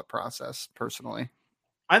that thought process personally.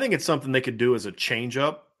 I think it's something they could do as a change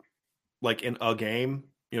up, like in a game,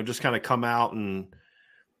 just kind of come out and,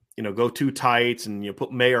 go 2 tights and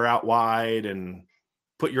put Mayer out wide and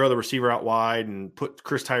put your other receiver out wide and put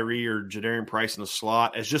Chris Tyree or Jadarian Price in the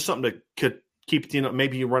slot as just something to could keep,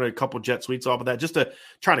 maybe you run a couple jet sweeps off of that just to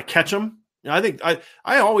try to catch them. I think I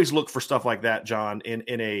always look for stuff like that, John, in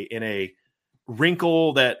a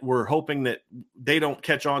wrinkle that we're hoping that they don't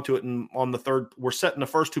catch on to it. And on the third, we're setting the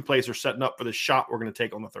first 2 plays are setting up for the shot we're going to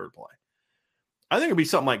take on the third play. I think it'd be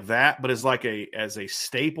something like that, but as a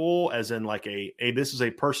staple, as in like this is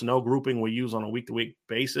a personnel grouping we use on a week-to-week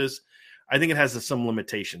basis. I think it has some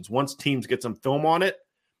limitations. Once teams get some film on it,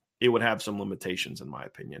 it would have some limitations in my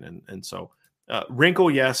opinion. And so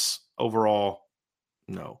wrinkle, yes. Overall,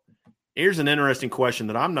 no. Here's an interesting question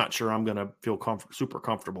that I'm not sure I'm going to feel super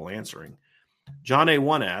comfortable answering. John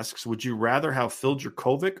A1 asks, would you rather have Phil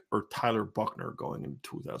Dracovic or Tyler Buckner going into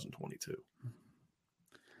 2022?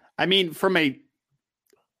 I mean,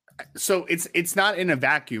 so it's not in a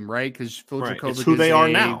vacuum, right? Because Phil Dracovic it's who they are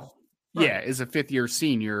now. Yeah, is a 5th-year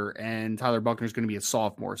senior, and Tyler Buckner is going to be a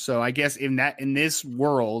sophomore. So I guess in this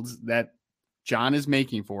world that John is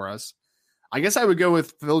making for us, I guess I would go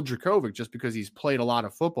with Phil Dracovic just because he's played a lot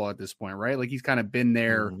of football at this point, right? Like, he's kind of been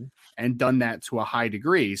there and done that to a high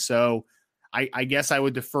degree. So I guess I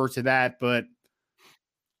would defer to that, but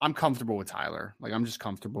I'm comfortable with Tyler. Like, I'm just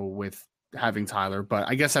comfortable with having Tyler, but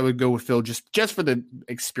I guess I would go with Phil just for the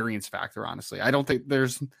experience factor. Honestly, I don't think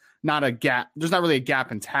there's not a gap. There's not really a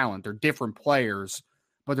gap in talent. They're different players,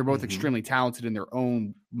 but they're both extremely talented in their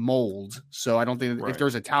own mold. So I don't think if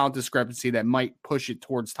there's a talent discrepancy that might push it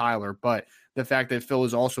towards Tyler, but the fact that Phil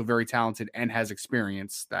is also very talented and has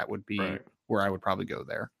experience, that would be where I would probably go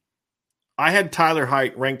there. I had Tyler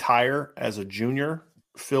ranked higher as a junior.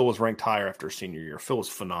 Phil was ranked higher after senior year. Phil was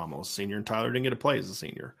phenomenal as a senior, and Tyler didn't get to play as a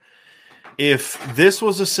senior. If this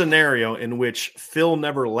was a scenario in which Phil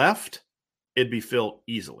never left, it'd be Phil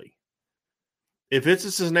easily. If it's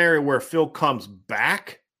a scenario where Phil comes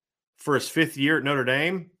back for his 5th year at Notre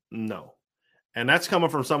Dame, no. And that's coming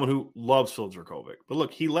from someone who loves Phil Dracovic. But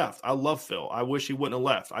look, he left. I love Phil. I wish he wouldn't have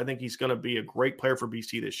left. I think he's going to be a great player for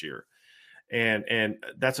BC this year. And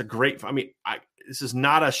that's a great – I mean, this is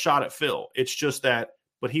not a shot at Phil. It's just that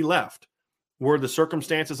 – but he left. Were the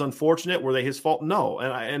circumstances unfortunate? Were they his fault? No.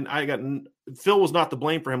 And Phil was not to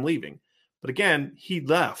blame for him leaving. But again, he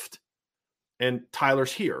left. And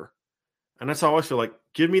Tyler's here. And that's how I always feel like,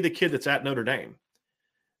 give me the kid that's at Notre Dame.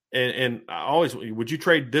 And I always, would you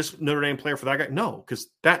trade this Notre Dame player for that guy? No, because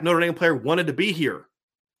that Notre Dame player wanted to be here.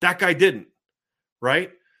 That guy didn't,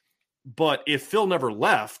 right? But if Phil never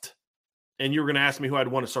left, and you were going to ask me who I'd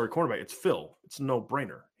want to start a cornerback, it's Phil. It's a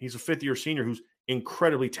no-brainer. He's a 5th-year senior who's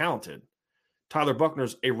incredibly talented. Tyler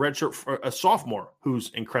Buckner's a sophomore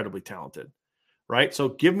who's incredibly talented, right? So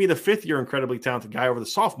give me the 5th-year incredibly talented guy over the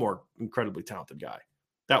sophomore incredibly talented guy.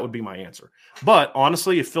 That would be my answer. But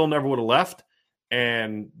honestly, if Phil never would have left,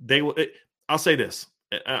 and I'll say this.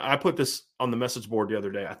 I put this on the message board the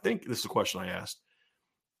other day. I think this is a question I asked.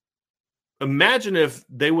 Imagine if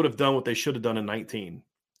they would have done what they should have done in 19,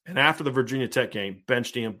 and after the Virginia Tech game,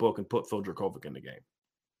 benched Ian Book and put Phil Dracovic in the game.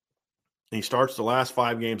 And he starts the last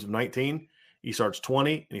 5 games of 19. He starts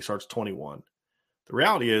 20, and he starts 21. The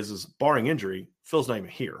reality is barring injury, Phil's not even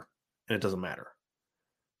here, and it doesn't matter.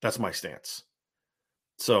 That's my stance.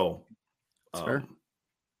 So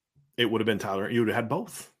it would have been Tyler. You would have had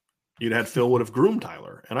both. You'd had Phil would have groomed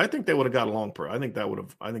Tyler, and I think they would have got along. I think that would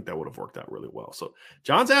have worked out really well. So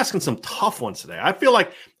John's asking some tough ones today. I feel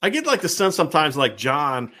like I get like the sense sometimes like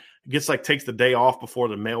John gets like takes the day off before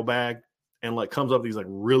the mailbag and like comes up with these like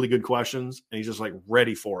really good questions, and he's just like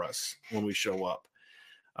ready for us when we show up.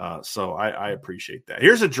 So I appreciate that.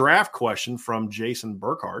 Here's a draft question from Jason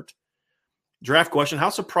Burkhart. Draft question: how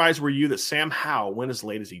surprised were you that Sam Howell went as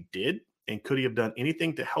late as he did? And could he have done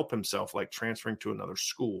anything to help himself, like transferring to another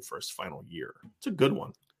school for his final year? It's a good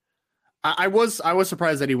one. I was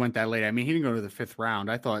surprised that he went that late. I mean, he didn't go to the 5th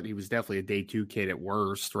round. I thought he was definitely a day 2 kid at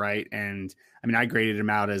worst, right? And I mean, I graded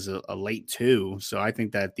him out as a late 2. So I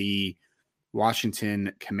think that the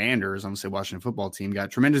Washington Commanders, I'm going to say Washington football team,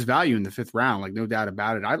 got tremendous value in the 5th round, like no doubt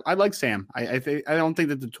about it. I like Sam. I don't think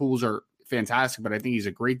that the tools are fantastic, but I think he's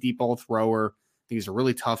a great deep ball thrower. I think he's a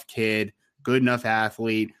really tough kid, good enough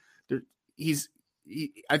athlete.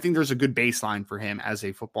 I think there's a good baseline for him as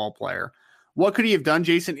a football player. What could he have done,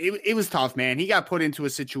 Jason? It was tough, man. He got put into a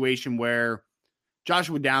situation where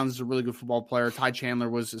Joshua Downs is a really good football player. Ty Chandler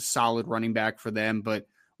was a solid running back for them, but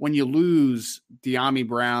when you lose De'Ami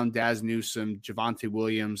Brown, Daz Newsome, Javonte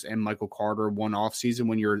Williams, and Michael Carter one offseason,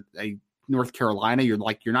 when you're a North Carolina, you're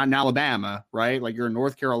not in Alabama, right? Like you're in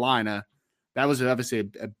North Carolina. That was obviously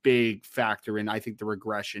a big factor in, I think, the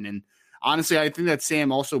regression. And honestly, I think that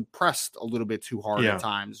Sam also pressed a little bit too hard at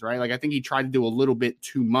times, right? Like I think he tried to do a little bit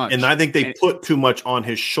too much. And I think they put too much on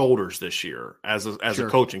his shoulders this year as a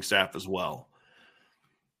coaching staff as well.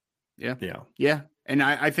 Yeah. And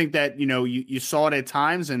I think that, you saw it at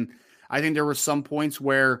times, and I think there were some points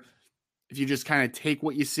where if you just kind of take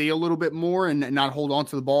what you see a little bit more and not hold on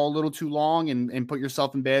to the ball a little too long and put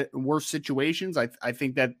yourself in worse situations, I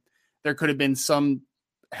think that there could have been some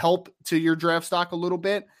help to your draft stock a little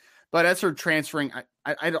bit. But as for transferring,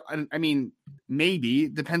 I mean, maybe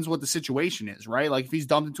it depends what the situation is, right? Like if he's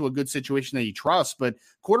dumped into a good situation that he trusts, but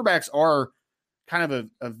quarterbacks are kind of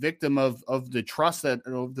a victim of the trust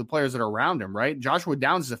of the players that are around him, right? Joshua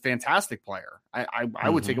Downs is a fantastic player. I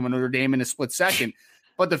would take him at Notre Dame in a split second.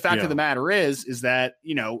 But the fact of the matter is that,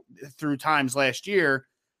 through times last year,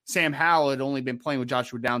 Sam Howell had only been playing with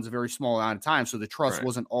Joshua Downs a very small amount of time. So the trust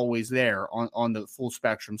wasn't always there on the full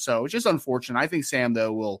spectrum. So it's just unfortunate. I think Sam,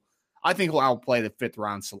 though, will outplay the 5th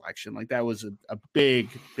round selection. Like that was a big,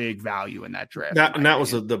 big value in that draft. That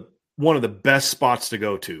was one of the best spots to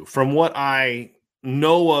go to. From what I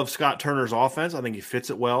know of Scott Turner's offense, I think he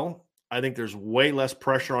fits it well. I think there's way less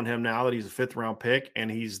pressure on him now that he's a 5th round pick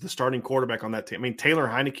and he's the starting quarterback on that team. I mean, Taylor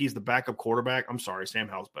Heineke's the backup quarterback. I'm sorry, Sam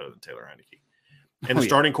Howell's better than Taylor Heineke. And the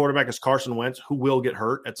starting quarterback is Carson Wentz, who will get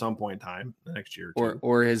hurt at some point in time the next year or two.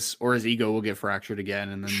 Or his ego will get fractured again,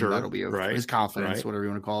 and then that'll be over. His confidence, whatever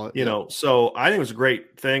you want to call it. So I think it was a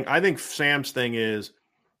great thing. I think Sam's thing is,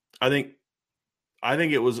 I think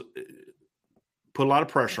it was put a lot of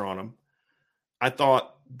pressure on him. I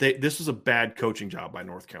thought this was a bad coaching job by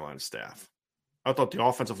North Carolina staff. I thought the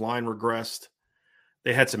offensive line regressed.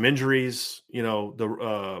 They had some injuries.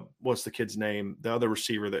 What's the kid's name? The other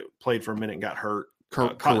receiver that played for a minute and got hurt.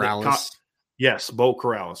 Corrales. Yes, Bo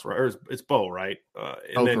Corrales. Right? Or it's Bo, right?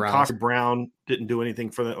 And then Cox Brown didn't do anything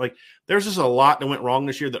for that. Like, there's just a lot that went wrong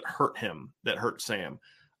this year that hurt him, that hurt Sam.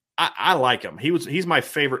 I like him. He's my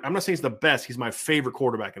favorite. I'm not saying he's the best. He's my favorite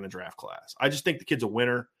quarterback in the draft class. I just think the kid's a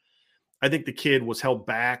winner. I think the kid was held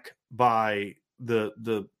back by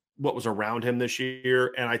the what was around him this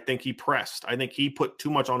year, and I think he pressed. I think he put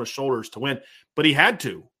too much on his shoulders to win, but he had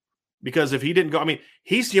to, because if he didn't go,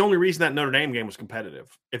 he's the only reason that Notre Dame game was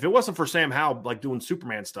competitive. If it wasn't for Sam Howell like doing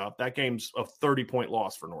Superman stuff, that game's a 30-point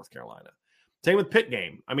loss for North Carolina. Same with Pitt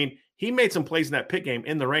game. He made some plays in that Pitt game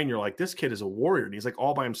in the rain. You're like, this kid is a warrior, and he's like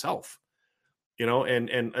all by himself.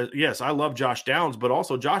 Yes, I love Josh Downs, but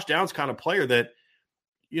also Josh Downs kind of player that,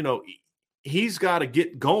 he's got to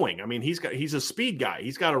get going. He's a speed guy.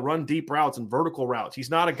 He's got to run deep routes and vertical routes. He's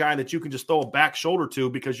not a guy that you can just throw a back shoulder to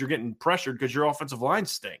because you're getting pressured because your offensive line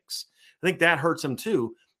stinks. I think that hurts him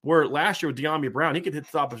too. Where last year with De'Ami Brown, he could hit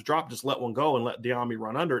stop his drop, just let one go and let De'Ami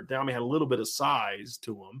run under it. De'Ami had a little bit of size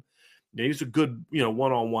to him. He's a good,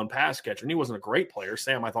 one-on-one pass catcher, and he wasn't a great player.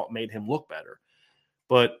 Sam, I thought, made him look better.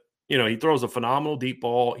 But, he throws a phenomenal deep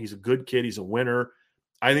ball. He's a good kid. He's a winner.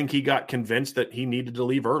 I think he got convinced that he needed to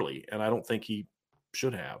leave early, and I don't think he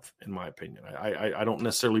should have, in my opinion. I don't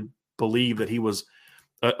necessarily believe that he was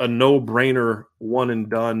a no-brainer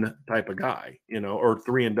one-and-done type of guy, or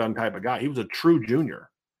three-and-done type of guy. He was a true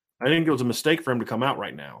junior. I think it was a mistake for him to come out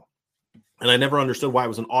right now, and I never understood why it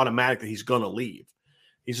was an automatic that he's going to leave.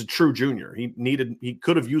 He's a true junior. He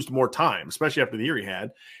could have used more time, especially after the year he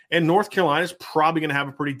had, and North Carolina's probably going to have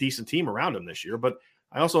a pretty decent team around him this year, but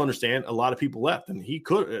I also understand a lot of people left, and he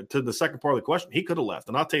could, to the second part of the question, he could have left.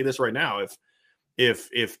 And I'll tell you this right now,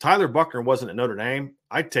 if Tyler Buchner wasn't at Notre Dame,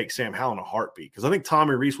 I'd take Sam Howell in a heartbeat, because I think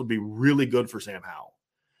Tommy Rees would be really good for Sam Howell,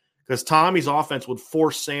 because Tommy's offense would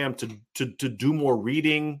force Sam to do more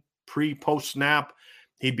reading post snap.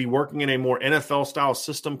 He'd be working in a more NFL style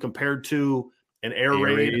system compared to an air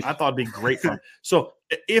raid. I thought it'd be great for him. So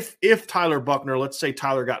if Tyler Buchner, let's say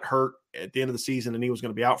Tyler got hurt at the end of the season and he was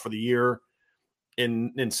going to be out for the year,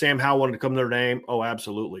 and Sam Howell wanted to come to Notre Dame, oh,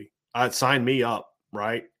 absolutely. I'd sign me up,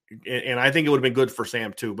 right? And I think it would have been good for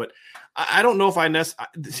Sam too. But I don't know if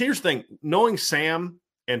here's the thing. Knowing Sam,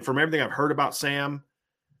 and from everything I've heard about Sam,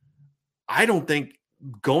 I don't think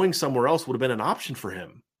going somewhere else would have been an option for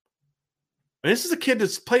him. And this is a kid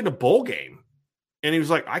that's played a bowl game. And he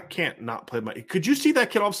was like, I can't not play my – could you see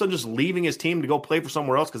that kid all of a sudden just leaving his team to go play for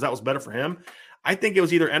somewhere else because that was better for him? I think it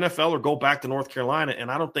was either NFL or go back to North Carolina,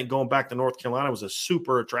 and I don't think going back to North Carolina was a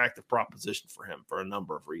super attractive proposition for him for a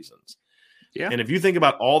number of reasons. Yeah. And if you think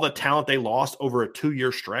about all the talent they lost over a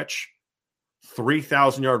 2-year stretch,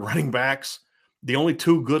 3,000-yard running backs, the only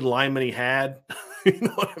 2 good linemen he had, you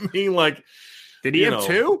know what I mean? Like – did he have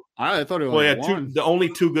 2? I thought it was one. The only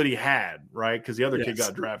 2 good he had, right? Because the other kid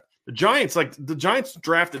got drafted. The Giants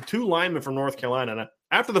drafted 2 linemen from North Carolina. And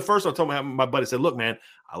after the first, I told my buddy, I said, look, man,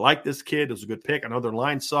 I like this kid. It was a good pick. I know their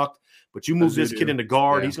line sucked, but you move this kid into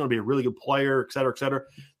guard. Yeah. He's going to be a really good player, et cetera, et cetera.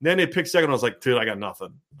 And then they picked second. I was like, dude, I got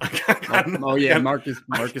nothing. Marcus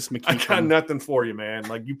McKee. I got nothing for you, man.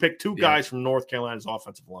 Like you picked 2 guys from North Carolina's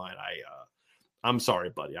offensive line. I'm sorry,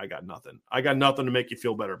 buddy. I got nothing. I got nothing to make you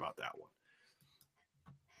feel better about that one.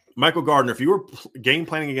 Michael Gardner, if you were game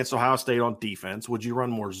planning against Ohio State on defense, would you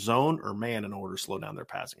run more zone or man in order to slow down their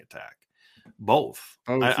passing attack? Both.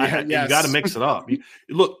 You got to mix it up.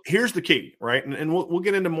 Look, here's the key, right? And we'll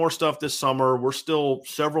get into more stuff this summer. We're still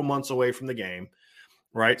several months away from the game,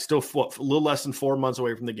 right? Still a little less than 4 months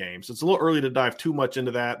away from the game. So it's a little early to dive too much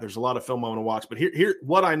into that. There's a lot of film I want to watch. But here,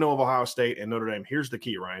 what I know of Ohio State and Notre Dame, here's the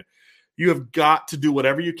key, Ryan. You have got to do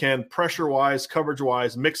whatever you can, pressure-wise,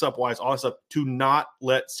 coverage-wise, mix-up-wise, all that stuff, to not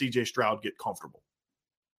let C.J. Stroud get comfortable.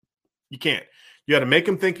 You can't. You got to make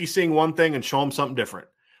him think he's seeing one thing and show him something different.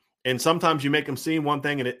 And sometimes you make him see one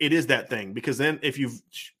thing, and it is that thing. Because then if you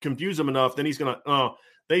confuse him enough, then he's going to,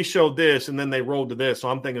 they showed this, and then they rolled to this, so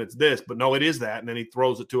I'm thinking it's this. But no, it is that. And then he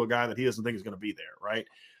throws it to a guy that he doesn't think is going to be there, right?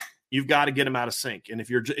 You've got to get him out of sync. And if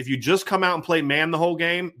you just come out and play man the whole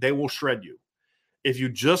game, they will shred you. If you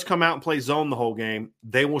just come out and play zone the whole game,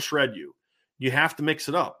 they will shred you. You have to mix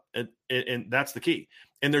it up, and that's the key.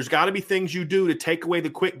 And there's got to be things you do to take away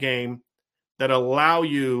the quick game that allow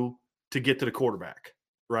you to get to the quarterback,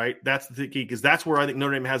 right? That's the key, because that's where I think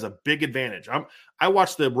Notre Dame has a big advantage. I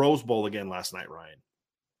watched the Rose Bowl again last night, Ryan.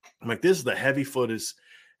 I'm like, this is the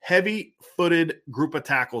heavy-footed group of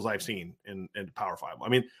tackles I've seen in Power 5. I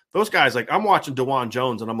mean, those guys, like I'm watching DeJuan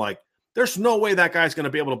Jones, and I'm like, there's no way that guy's going to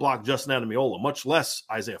be able to block Justin Ademiola, much less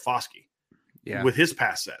Isaiah Foskey with his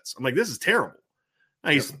pass sets. I'm like, this is terrible.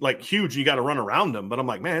 Now, he's like huge. You got to run around him. But I'm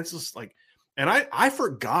like, man, it's just like – and I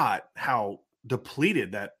forgot how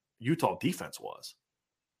depleted that Utah defense was.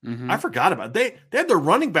 Mm-hmm. I forgot about it. They had their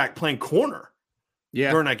running back playing corner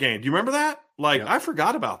during that game. Do you remember that? Like, I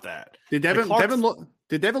forgot about that. Did Devin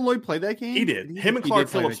Lloyd play that game? He did. Him and Clark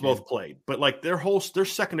Phillips both played. But, like, their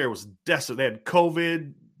secondary was desolate. They had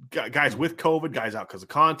COVID – guys with COVID, guys out because of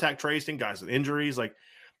contact tracing, guys with injuries. Like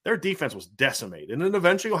their defense was decimated. And then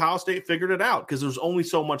eventually Ohio State figured it out because there's only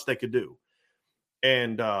so much they could do.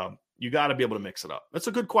 And you got to be able to mix it up. That's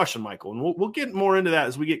a good question, Michael. And we'll get more into that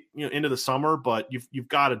as we get into the summer. But you've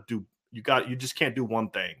got to do you just can't do one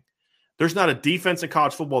thing. There's not a defense in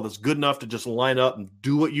college football that's good enough to just line up and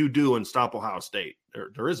do what you do and stop Ohio State.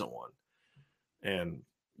 There isn't one. And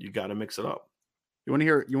you got to mix it up. You want to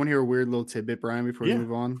hear a weird little tidbit, Brian, before we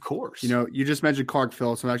move on? Of course. You just mentioned Clark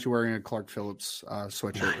Phillips. I'm actually wearing a Clark Phillips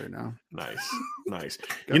sweatshirt right now. Nice.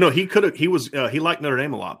 He liked Notre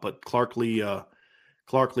Dame a lot, but Clark Lee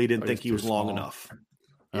didn't think he was long enough.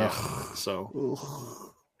 Yeah.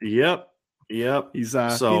 Yep. He's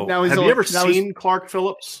have you ever seen Clark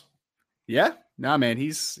Phillips? Yeah. No, man.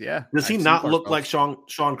 Does he not look like Sean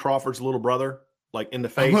Crawford's little brother? Like in the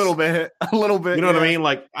face, a little bit. You know what I mean?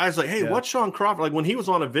 Like I was like, "Hey, what's Sean Crawford?" Like when he was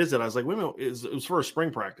on a visit, I was like, "Wait a minute, it was for a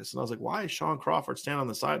spring practice," and I was like, "Why is Sean Crawford standing on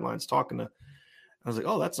the sidelines talking to?" I was like,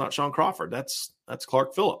 "Oh, that's not Sean Crawford. That's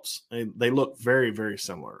Clark Phillips." And they look very, very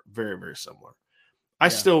similar. Very, very similar.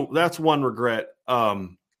 That's one regret. I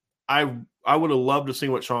would have loved to see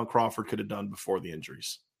what Sean Crawford could have done before the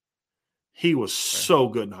injuries. He was so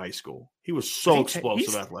good in high school. He was so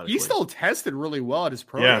explosive athletically. He still tested really well at his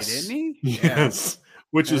pro day, didn't he? Yes.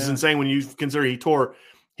 Which is insane when you consider he tore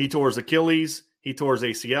his Achilles, he tore his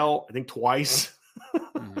ACL, I think twice.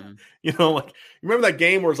 Mm-hmm. You remember that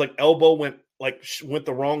game where his elbow went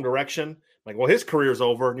the wrong direction? Like, well, his career's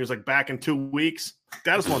over, and he was back in 2 weeks.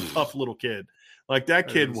 That is one tough little kid. Like that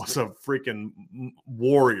kid was a freaking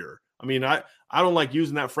warrior. I mean, I don't like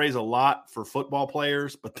using that phrase a lot for football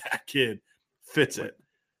players, but that kid fits it.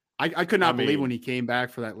 I could not believe when he came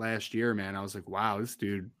back for that last year, man. I was like, wow, this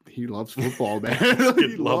dude, he loves football, man.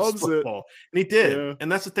 He loves football. And he did. Yeah.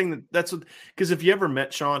 And that's the thing because if you ever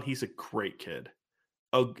met Sean, he's a great kid.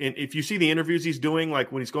 And if you see the interviews he's doing,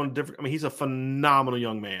 like when he's going to different, I mean, he's a phenomenal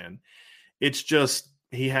young man. It's just,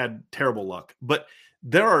 he had terrible luck. But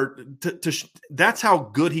that's how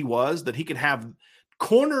good he was, that he could have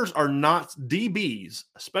corners are not DBs,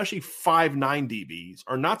 especially 5'9" DBs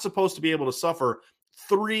are not supposed to be able to suffer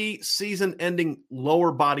 3 season-ending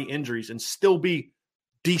lower body injuries and still be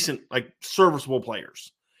decent, like serviceable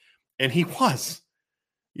players. And he was,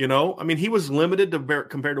 he was limited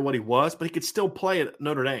compared to what he was, but he could still play at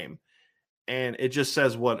Notre Dame. And it just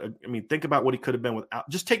says think about what he could have been without.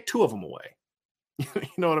 Just take 2 of them away. You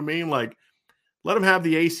know what I mean? Like, let him have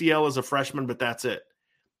the ACL as a freshman, but that's it.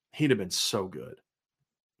 He'd have been so good.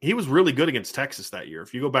 He was really good against Texas that year.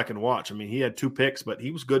 If you go back and watch, he had 2 picks, but he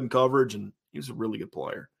was good in coverage, and he was a really good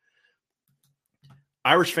player.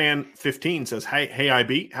 Irish fan 15 says, Hey,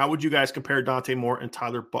 IB, how would you guys compare Dante Moore and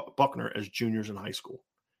Tyler Buckner as juniors in high school?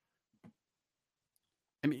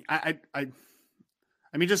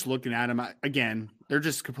 Just looking at him, again, they're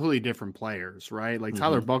just completely different players, right? Like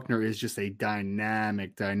Tyler Buckner is just a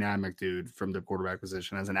dynamic dude from the quarterback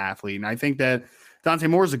position as an athlete. And I think that Dante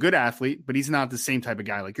Moore is a good athlete, but he's not the same type of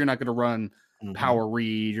guy. Like, you're not going to run power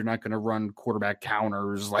read. You're not going to run quarterback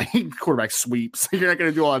counters, like quarterback sweeps. You're not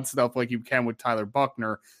going to do all that stuff like you can with Tyler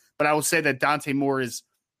Buckner. But I will say that Dante Moore is,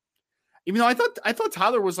 even though I thought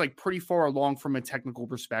Tyler was like pretty far along from a technical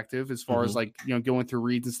perspective as far as like, going through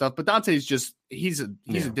reads and stuff, but Dante's just, he's a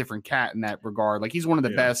different cat in that regard. Like, he's one of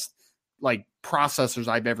the best like processors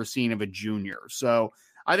I've ever seen of a junior. So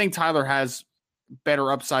I think Tyler has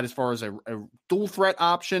better upside as far as a dual threat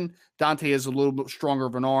option. Dante is a little bit stronger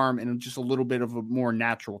of an arm and just a little bit of a more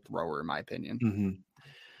natural thrower, in my opinion.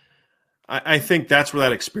 I think that's where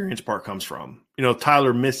that experience part comes from.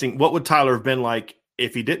 Tyler missing, what would Tyler have been like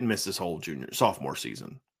if he didn't miss his whole sophomore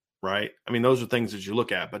season, right? Those are things that you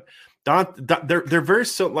look at, but they're very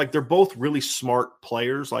they're both really smart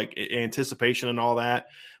players, like anticipation and all that.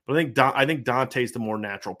 But I think Dante's the more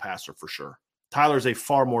natural passer for sure. Tyler's a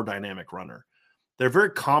far more dynamic runner. They're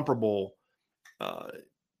very comparable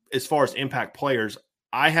as far as impact players.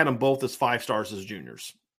 I had them both as 5 stars as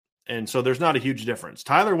juniors, and so there's not a huge difference.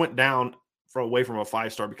 Tyler went down away from a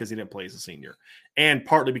 5-star because he didn't play as a senior, and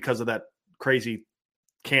partly because of that crazy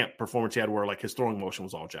camp performance he had where like his throwing motion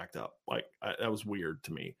was all jacked up. Like, that was weird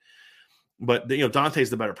to me. But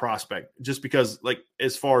Dante's the better prospect just because, like,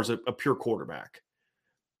 as far as a pure quarterback,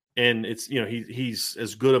 and it's he's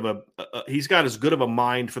as good of he's got as good of a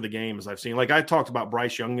mind for the game as I've seen. Like, I talked about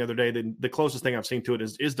Bryce Young the other day. The closest thing I've seen to it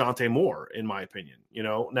is Dante Moore, in my opinion.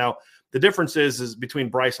 Now the difference is between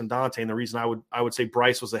Bryce and Dante, and the reason I would say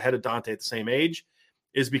Bryce was ahead of Dante at the same age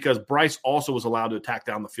is because Bryce also was allowed to attack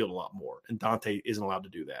down the field a lot more, and Dante isn't allowed to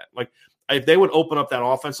do that. Like, if they would open up that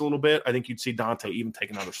offense a little bit, I think you'd see Dante even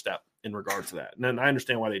take another step in regard to that. And then I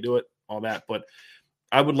understand why they do it, all that, but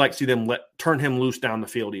I would like to see them turn him loose down the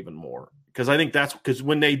field even more, because I think that's because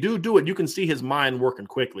when they do it, you can see his mind working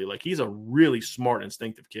quickly. Like, he's a really smart,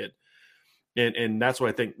 instinctive kid, and that's why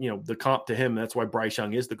I think the comp to him. That's why Bryce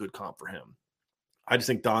Young is the good comp for him. I just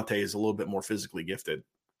think Dante is a little bit more physically gifted,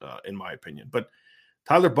 in my opinion, but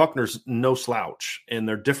Tyler Buckner's no slouch, and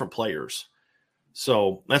they're different players.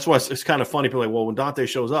 So that's why it's kind of funny. People are like, well, when Dante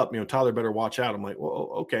shows up, Tyler better watch out. I'm like, well,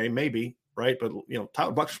 okay, maybe, right? But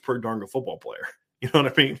Tyler Buckner's a pretty darn good football player. You know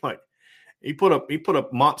what I mean? Like, he put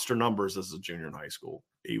up monster numbers as a junior in high school.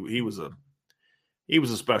 He was a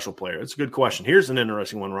special player. It's a good question. Here's an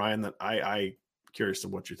interesting one, Ryan, that I curious to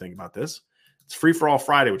what you think about this. It's free for all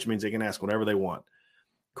Friday, which means they can ask whatever they want.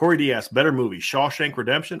 Corey D asks, better movie, Shawshank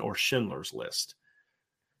Redemption or Schindler's List?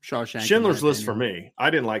 Schindler's List for me. I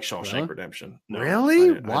didn't like Shawshank Redemption. No,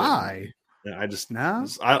 really? Why? I just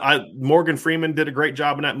Morgan Freeman did a great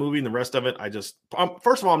job in that movie, and the rest of it,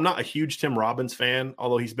 first of all, I'm not a huge Tim Robbins fan,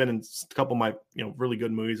 although he's been in a couple of my really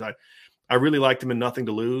good movies. I really liked him in Nothing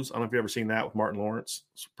to Lose. I don't know if you've ever seen that with Martin Lawrence.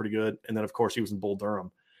 It's pretty good. And then of course he was in Bull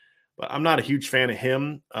Durham. But I'm not a huge fan of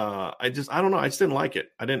him. I don't know. I just didn't like it.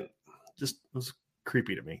 It was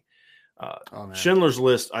creepy to me. Schindler's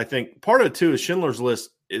List, I think part of it too is Schindler's List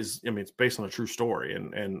is, it's based on a true story.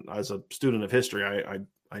 And as a student of history,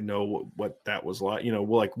 I know what that was like,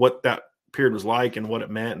 like what that period was like and what it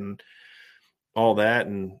meant and all that.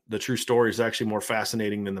 And the true story is actually more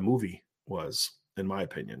fascinating than the movie was, in my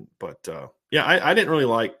opinion. But I didn't really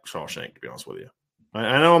like Shawshank, to be honest with you.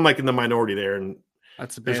 I know I'm like in the minority there, and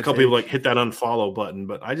there's a couple people like hit that unfollow button,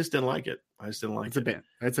 but I just didn't like it.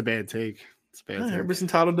 That's a bad take. Everybody's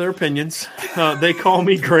entitled to their opinions. They call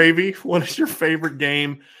me Gravy. What is your favorite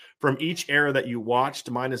game from each era that you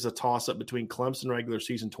watched? Mine is a toss-up between Clemson regular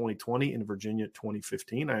season 2020 and Virginia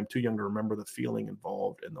 2015. I am too young to remember the feeling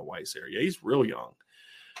involved in the Weiss era. Yeah, he's real young.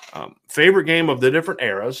 Favorite game of the different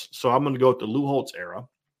eras. So I'm going to go with the Lou Holtz era.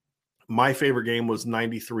 My favorite game was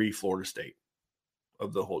 93 Florida State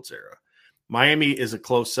of the Holtz era. Miami is a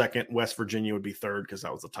close second. West Virginia would be third because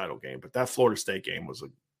that was the title game. But that Florida State game was a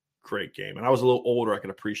great game. And I was a little older. I could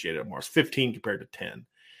appreciate it more. It's 15 compared to 10.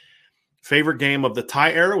 Favorite game of the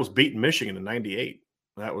tie era was beating Michigan in 98.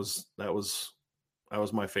 That was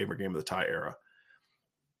my favorite game of the tie era.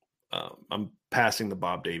 I'm passing the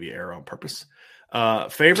Bob Davie era on purpose.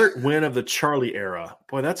 Favorite win of the Charlie era.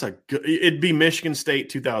 Boy, that's a good. It'd be Michigan State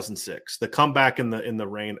 2006. The comeback in the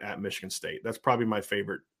rain at Michigan State. That's probably my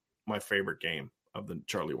favorite game of the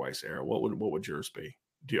Charlie Weiss era. What would yours be?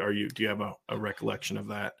 Do you have a recollection of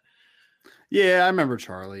that? Yeah, I remember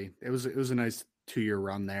Charlie. It was a nice 2-year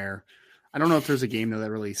run there. I don't know if there's a game that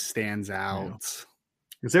really stands out.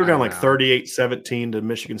 Because they were down like 38-17 to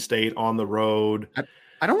Michigan State on the road.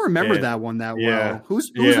 I don't remember that one that well.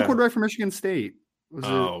 Who's the quarterback for Michigan State? Was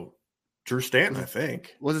it Drew Stanton, I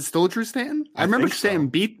think. Was it still Drew Stanton? I remember Stanton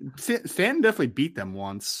definitely beat them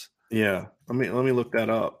once. Yeah. Let me look that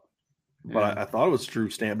up. But I thought it was Drew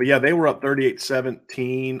Stanton. But yeah, they were up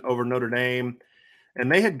 38-17 over Notre Dame. And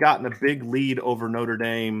they had gotten a big lead over Notre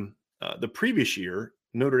Dame the previous year.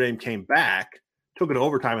 Notre Dame came back, took it to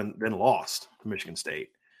overtime, and then lost to Michigan State.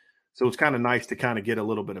 So it's kind of nice to kind of get a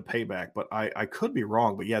little bit of payback. But I could be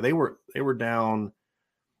wrong. But yeah, they were down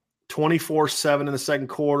 24-7 in the second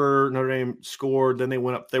quarter. Notre Dame scored. Then they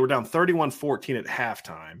went up. They were down 31-14 at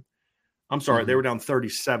halftime. I'm sorry, they were down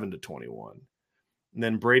 37-21. And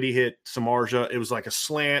then Brady hit Samardzija. It was like a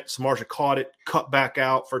slant. Samardzija caught it, cut back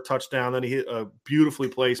out for a touchdown. Then he hit a beautifully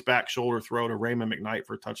placed back shoulder throw to Raymond McKnight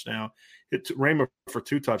for a touchdown. Hit Raymond for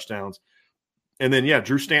 2 touchdowns. And then,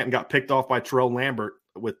 Drew Stanton got picked off by Terrell Lambert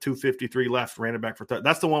with 2:53 left, ran it back for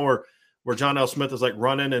that's the one where John L. Smith is like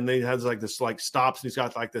running and he has like this like stops and he's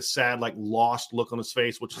got like this sad like lost look on his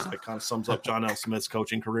face, which is like kind of sums up John L. Smith's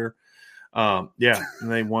coaching career. And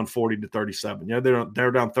they won 40-37. Yeah,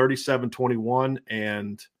 they're down 37-21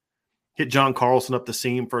 and hit John Carlson up the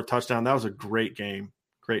seam for a touchdown. That was a great game.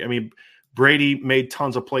 Great. I mean, Brady made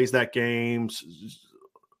tons of plays that game.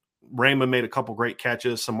 Raymond made a couple great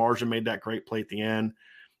catches. Samardzija made that great play at the end.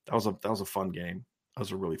 That was a fun game. That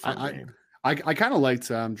was a really fun game. I kind of liked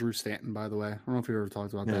Drew Stanton, by the way. I don't know if we ever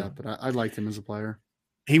talked about that, but I liked him as a player.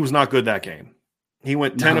 He was not good that game. He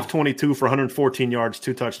went 10 of 22 for 114 yards,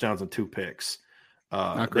 2 touchdowns, and 2 picks.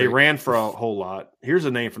 They ran for a whole lot. Here's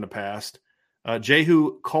a name from the past.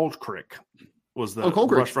 Jehu Coldcrick was the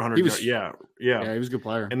rush for 100 yards. Yeah, he was a good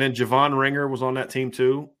player. And then Javon Ringer was on that team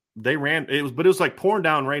too. They ran. It was like pouring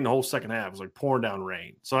down rain the whole second half. It was like pouring down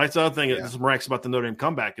rain. So that's the other thing that's miraculous about the Notre Dame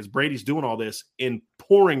comeback is Brady's doing all this in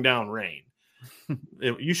pouring down rain.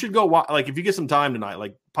 You should go watch. Like if you get some time tonight,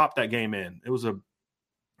 like pop that game in. It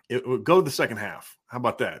would go to the second half. How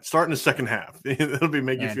about that? Start in the second half. It'll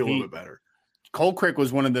make you feel a little bit better. Coldcrick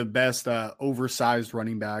was one of the best oversized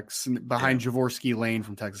running backs behind Jaworski Lane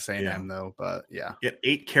from Texas A&M, though. But he had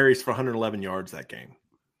 8 carries for 111 yards that game.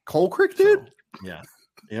 Coldcrick did? Yeah.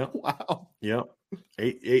 Yep. Wow. Yep.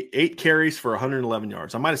 Eight carries for 111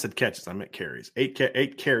 yards. I might have said catches. I meant carries. Eight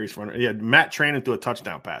carries for 100. Yeah. Matt Trannon threw a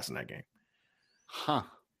touchdown pass in that game. Huh.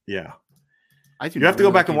 Yeah. You have to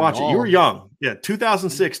go back and watch it. You were young. Yeah,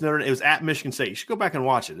 2006 Notre Dame. It was at Michigan State. You should go back and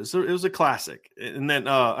watch it. It was a classic. And then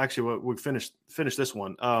actually we finish this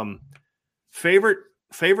one.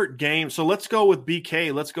 Favorite game. So let's go with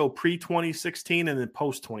BK. Let's go pre-2016 and then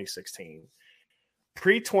post-2016.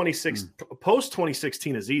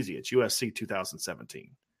 Post-2016 is easy. It's USC 2017.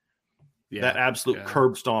 Yeah, that absolute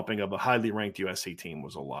curb stomping of a highly ranked USC team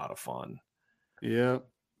was a lot of fun. Yeah.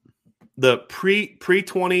 The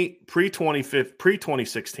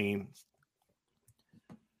pre-2016,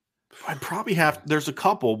 I'd probably there's a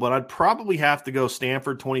couple, but I'd probably have to go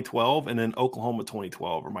Stanford 2012 and then Oklahoma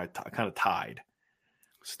 2012 are my kind of tied.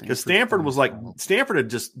 Because Stanford had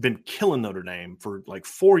just been killing Notre Dame for like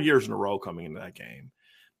 4 years in a row coming into that game.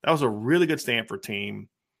 That was a really good Stanford team.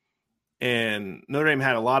 And Notre Dame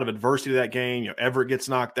had a lot of adversity to that game. Everett gets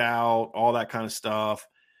knocked out, all that kind of stuff.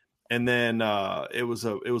 And then it was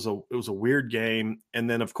a weird game. And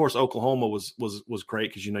then of course Oklahoma was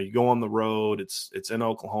great because you go on the road, it's in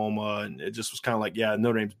Oklahoma, and it just was kind of like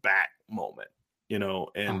Notre Dame's back moment,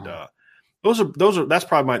 and that's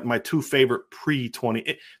probably my 2 favorite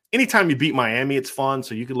pre-20. Anytime you beat Miami, it's fun.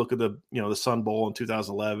 So you could look at the Sun Bowl in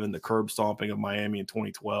 2011, the curb stomping of Miami in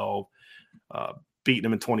 2012. Beating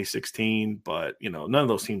them in 2016, but none of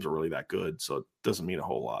those teams are really that good, so it doesn't mean a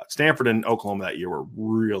whole lot. Stanford and Oklahoma that year were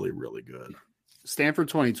really, really good. Stanford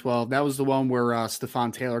 2012, that was the one where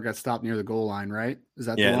Stephon Taylor got stopped near the goal line, right? Is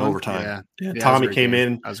that the one? In overtime? Yeah. Tommy came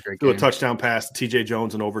in, threw a touchdown pass to TJ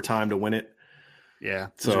Jones in overtime to win it. Yeah,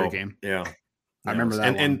 it was a great game. Yeah, I remember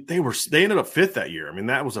that. And they ended up 5th that year. I mean,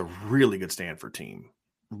 that was a really good Stanford team.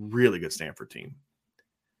 Really good Stanford team.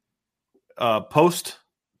 Post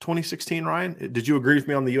 2016, Ryan, did you agree with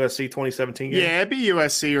me on the USC 2017 game? Yeah, it'd be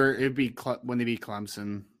USC or it'd be when they beat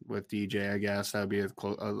Clemson with DJ. I guess that would be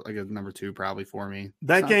like a number 2 probably for me.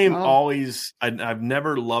 That game always. I've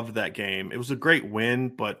never loved that game. It was a great win,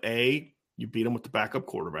 but you beat them with the backup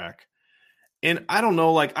quarterback. And I don't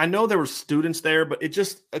know, like I know there were students there, but it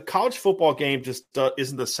just a college football game just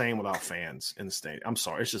isn't the same without fans in the stadium. I'm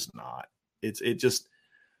sorry, it's just not. It's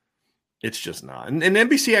just not. And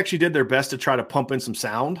NBC actually did their best to try to pump in some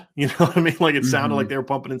sound. You know what I mean? Like it sounded like they were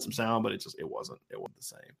pumping in some sound, but it wasn't the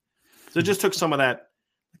same. So it just took some of that.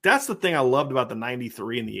 That's the thing I loved about the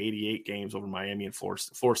 93 and the 88 games over Miami and Florida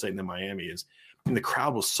State and then Miami is the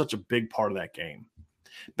crowd was such a big part of that game.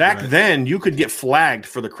 Back then, you could get flagged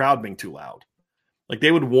for the crowd being too loud. Like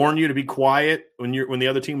they would warn you to be quiet when the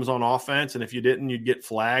other team was on offense, and if you didn't, you'd get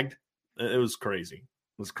flagged. It was crazy.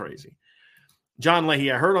 It was crazy. John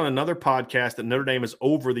Leahy, I heard on another podcast that Notre Dame is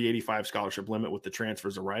over the 85 scholarship limit with the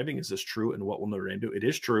transfers arriving. Is this true? And what will Notre Dame do? It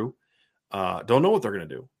is true. Don't know what they're going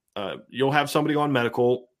to do. You'll have somebody on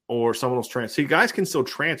medical or someone else transfer. See, guys can still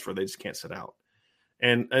transfer. They just can't sit out.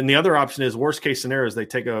 And the other option is worst case scenario is they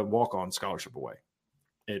take a walk-on scholarship away.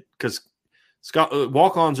 Because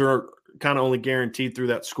walk-ons are kind of only guaranteed through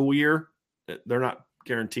that school year. They're not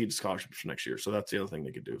guaranteed scholarships for next year. So that's the other thing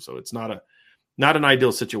they could do. So it's not an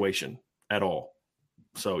ideal situation at all.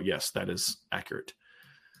 So yes, that is accurate.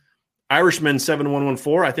 Irishman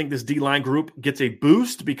 7114. I think this D-line group gets a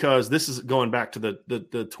boost because this is going back to the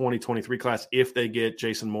 2023 class. If they get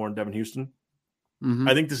Jason Moore and Devin Houston,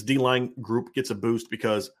 I think this D-line group gets a boost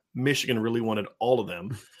because Michigan really wanted all of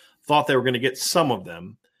them, thought they were going to get some of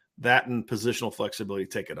them. That and positional flexibility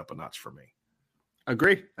take it up a notch for me.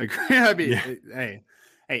 Agree. I mean, hey,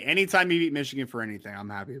 anytime you beat Michigan for anything, I'm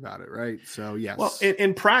happy about it, right? So, yes. Well,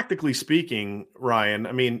 and practically speaking, Ryan,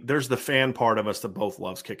 I mean, there's the fan part of us that both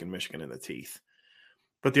loves kicking Michigan in the teeth.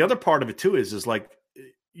 But the other part of it, too, is like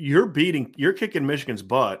you're kicking Michigan's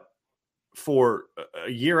butt for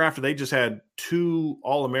a year after they just had 2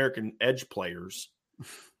 All-American edge players.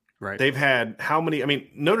 Right. They've had how many? I mean,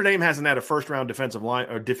 Notre Dame hasn't had a first-round defensive line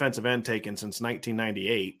or defensive end taken since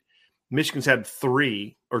 1998. Michigan's had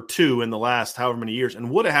 3 or 2 in the last however many years,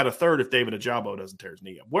 and would have had a third if David Ajabo doesn't tear his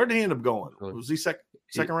knee up. Where did he end up going? Was he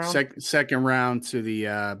second round? Second round to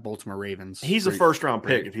the Baltimore Ravens. He's a first-round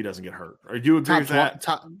pick if he doesn't get hurt. Or do you agree with that?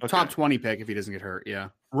 Top 20 pick if he doesn't get hurt. Yeah.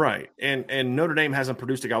 Right. And Notre Dame hasn't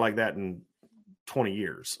produced a guy like that in 20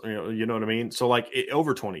 years. You know what I mean? So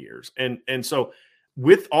over 20 years, and so.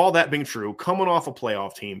 With all that being true, coming off a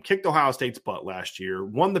playoff team, kicked Ohio State's butt last year,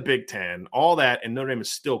 won the Big Ten, all that, and Notre Dame is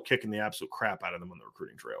still kicking the absolute crap out of them on the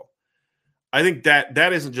recruiting trail. I think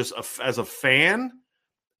that isn't just as a fan.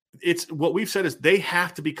 It's what we've said is they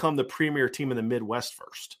have to become the premier team in the Midwest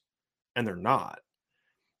first, and they're not.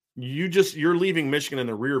 You're leaving Michigan in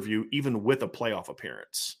the rear view, even with a playoff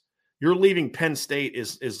appearance. You're leaving Penn State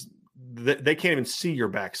is they can't even see your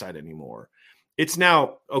backside anymore. It's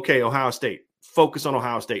now okay, Ohio State. Focus on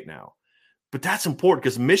Ohio State now. But that's important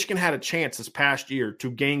because Michigan had a chance this past year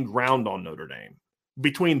to gain ground on Notre Dame.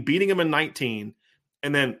 Between beating them in 19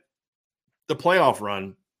 and then the playoff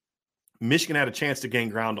run, Michigan had a chance to gain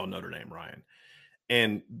ground on Notre Dame, Ryan.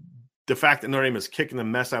 And the fact that Notre Dame is kicking the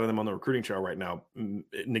mess out of them on the recruiting trail right now,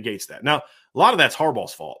 it negates that. Now, a lot of that's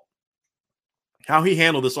Harbaugh's fault. How he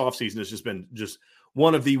handled this offseason has just been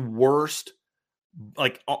one of the worst,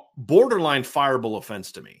 borderline fireable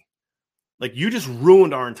offense to me. Like you just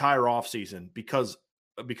ruined our entire offseason because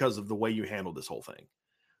of the way you handled this whole thing.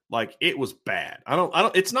 Like it was bad.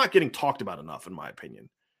 It's not getting talked about enough, in my opinion,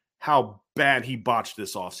 how bad he botched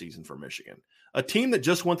this offseason for Michigan. A team that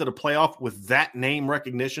just went to the playoff with that name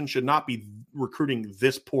recognition should not be recruiting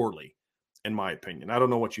this poorly, in my opinion. I don't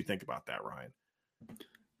know what you think about that, Ryan.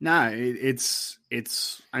 Nah, it's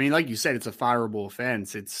I mean, like you said, it's a fireable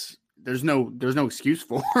offense. There's no excuse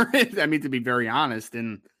for it. I mean, to be very honest.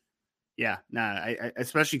 And yeah, I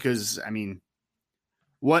especially because I mean,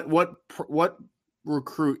 what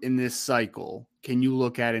recruit in this cycle can you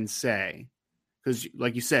look at and say, because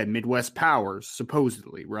like you said, Midwest powers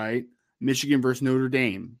supposedly, right? Michigan versus Notre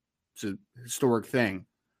Dame, it's a historic thing.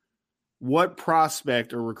 What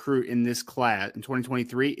prospect or recruit in this class in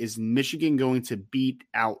 2023 is Michigan going to beat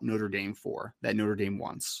out Notre Dame for that Notre Dame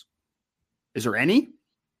wants? Is there any?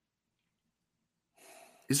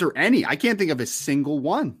 I can't think of a single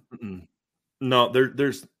one. No,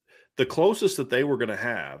 there's the closest that they were going to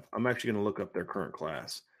have. I'm actually going to look up their current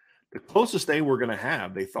class. The closest they were going to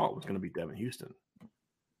have, they thought was going to be Devin Houston.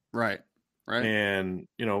 Right. And,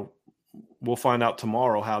 we'll find out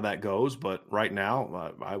tomorrow how that goes. But right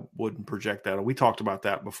now, I wouldn't project that. And we talked about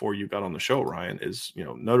that before you got on the show, Ryan, is,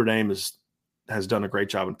 Notre Dame has done a great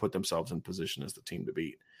job and put themselves in position as the team to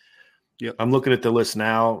beat. Yep. I'm looking at the list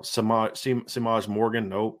now. Samaj Morgan,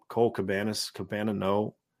 no. Cole Cabana,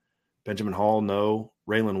 no. Benjamin Hall, no.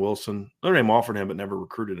 Raylan Wilson. Notre Dame offered him but never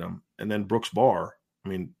recruited him. And then Brooks Barr. I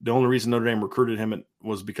mean, the only reason Notre Dame recruited him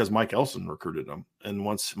was because Mike Elson recruited him. And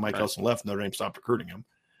once Mike Elson left, Notre Dame stopped recruiting him.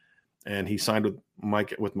 And he signed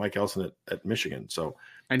with Mike Elson at Michigan. So,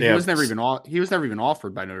 and he was never even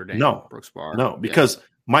offered by Notre Dame. No, Brooks Barr. No, because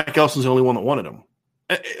Mike Elson's the only one that wanted him.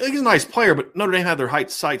 He's a nice player, but Notre Dame had their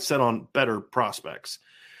sights set on better prospects.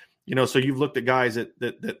 So you've looked at guys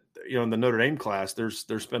that in the Notre Dame class.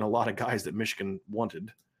 There's been a lot of guys that Michigan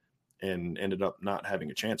wanted and ended up not having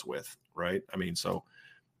a chance with. Right? I mean, so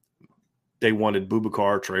they wanted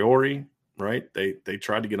Boubacar Traore. Right? They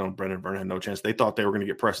tried to get on Brendan Vernon, had no chance. They thought they were going to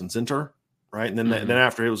get Preston Zinter. Right? And then then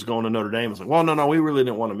after it was going to Notre Dame, it was like, well, no, we really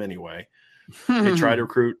didn't want him anyway. They tried to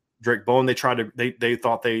recruit Drake Bowen. They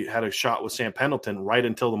thought they had a shot with Sam Pendleton right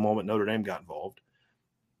until the moment Notre Dame got involved.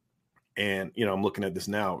 And, I'm looking at this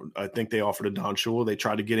now. I think they offered a Don Shula. They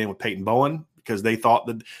tried to get in with Peyton Bowen because they thought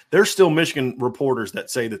that there's still Michigan reporters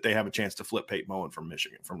that say that they have a chance to flip Peyton Bowen from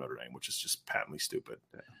Notre Dame, which is just patently stupid.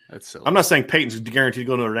 Yeah, that's silly. I'm not saying Peyton's guaranteed to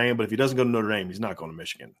go to Notre Dame, but if he doesn't go to Notre Dame, he's not going to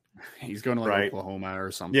Michigan. He's going to Oklahoma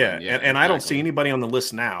or something. Yeah, and exactly. I don't see anybody on the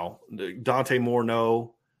list now. Dante Moore,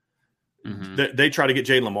 no. Mm-hmm. They try to get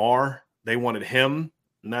Jay Lamar. They wanted him,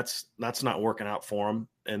 and that's not working out for them.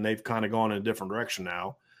 And they've kind of gone in a different direction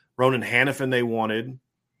now. Ronan Hannafin they wanted.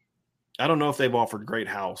 I don't know if they've offered Great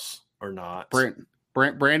House or not.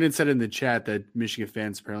 Brandon said in the chat that Michigan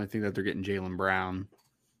fans apparently think that they're getting Jaylen Brown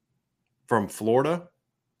from Florida.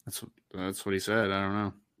 That's what he said. I don't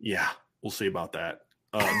know. Yeah, we'll see about that.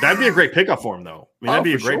 That'd be a great pickup for him, though. I mean, that'd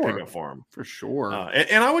be a great pickup for him. For sure.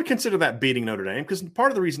 And I would consider that beating Notre Dame because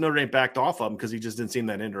part of the reason Notre Dame backed off of him because he just didn't seem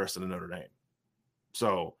that interested in Notre Dame.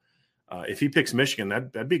 So if he picks Michigan,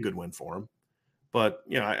 that'd be a good win for him. But,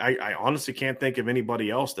 I honestly can't think of anybody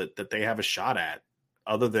else that they have a shot at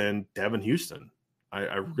other than Devin Houston.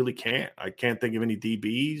 I really can't. I can't think of any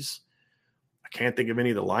DBs. I can't think of any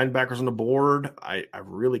of the linebackers on the board. I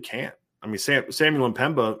really can't. I mean, Samuel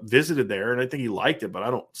Mpemba visited there, and I think he liked it, but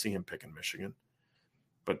I don't see him picking Michigan.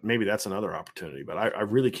 But maybe that's another opportunity. But I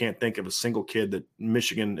really can't think of a single kid that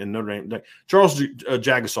Michigan and Notre Dame – Charles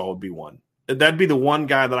Jagasaw would be one. That'd be the one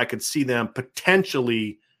guy that I could see them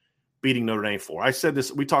potentially beating Notre Dame for. I said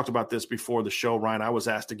this – we talked about this before the show, Ryan. I was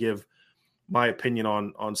asked to give my opinion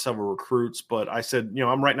on several recruits, but I said,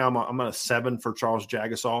 I'm right now I'm at a 7 for Charles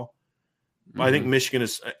Jagasaw. Mm-hmm. I think Michigan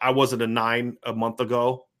is – I was at a 9 a month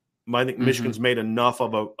ago. I think Michigan's made enough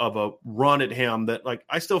of a run at him that, like,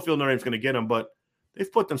 I still feel Notre Dame's going to get him, but they've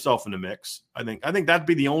put themselves in the mix. I think that'd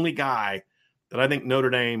be the only guy that I think Notre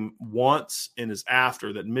Dame wants and is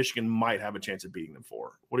after that Michigan might have a chance of beating them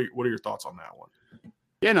for. What are your thoughts on that one?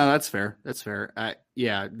 Yeah, no, that's fair. That's fair.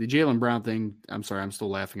 Yeah, the Jaylen Brown thing. I'm sorry, I'm still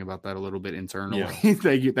laughing about that a little bit internally. Yeah.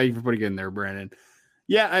 Thank you for putting it in there, Brandon.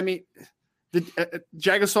 Yeah, I mean, the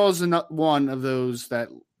Jagasaw is one of those that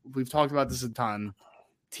we've talked about this a ton.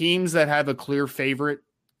 Teams that have a clear favorite,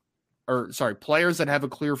 players that have a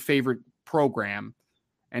clear favorite program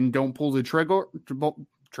and don't pull the trigger,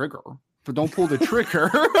 but don't pull the trigger.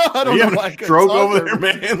 I don't know why stroke over there,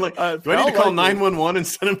 man. Like, do I need to call 911 and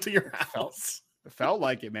send him to your house? It felt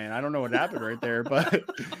like it, man. I don't know what happened right there, but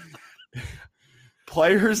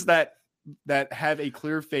players that have a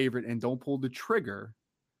clear favorite and don't pull the trigger,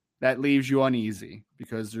 that leaves you uneasy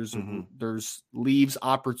because there's leaves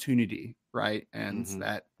opportunity, right? And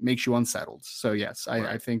that makes you unsettled. So yes,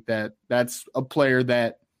 I think that's a player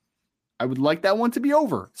that I would like that one to be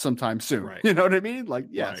over sometime soon. Right. You know what I mean? Like,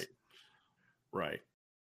 yes. Right.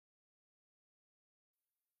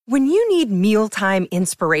 When you need mealtime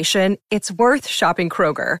inspiration, it's worth shopping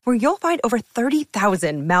Kroger, where you'll find over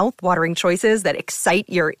 30,000 mouth-watering choices that excite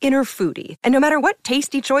your inner foodie. And no matter what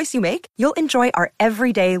tasty choice you make, you'll enjoy our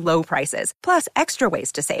everyday low prices, plus extra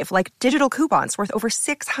ways to save, like digital coupons worth over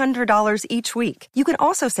 $600 each week. You can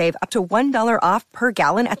also save up to $1 off per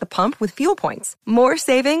gallon at the pump with fuel points. More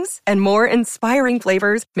savings and more inspiring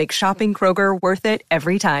flavors make shopping Kroger worth it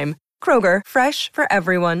every time. Kroger, fresh for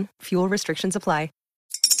everyone. Fuel restrictions apply.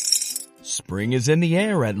 Spring is in the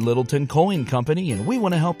air at Littleton Coin Company, and we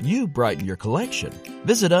want to help you brighten your collection.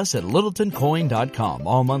 Visit us at littletoncoin.com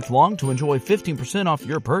all month long to enjoy 15% off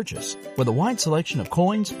your purchase. With a wide selection of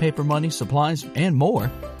coins, paper money, supplies, and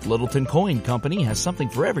more, Littleton Coin Company has something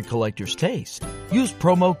for every collector's taste. Use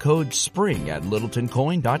promo code SPRING at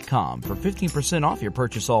littletoncoin.com for 15% off your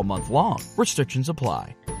purchase all month long. Restrictions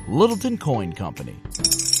apply. Littleton Coin Company.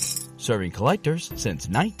 Serving collectors since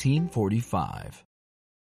 1945.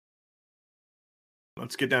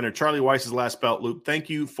 Let's get down there. Charlie Weiss's last belt loop. Thank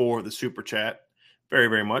you for the super chat. Very,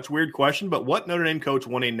 very much. Weird question, but what Notre Dame coach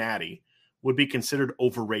won a natty would be considered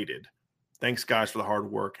overrated? Thanks, guys, for the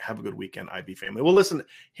hard work. Have a good weekend, IB family. Well, listen,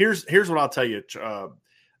 here's what I'll tell you.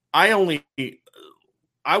 I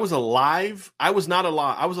was alive. I was not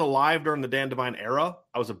alive. I was alive during the Dan Devine era.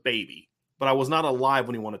 I was a baby, but I was not alive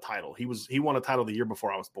when he won a title. He won a title the year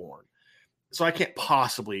before I was born. So I can't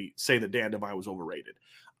possibly say that Dan Devine was overrated.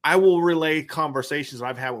 I will relay conversations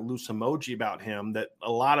I've had with Lou Emoji about him that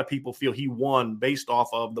a lot of people feel he won based off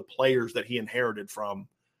of the players that he inherited from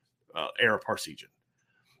Ara Parseghian,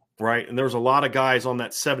 right? And there's a lot of guys on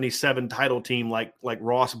that 77 title team like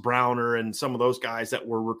Ross Browner and some of those guys that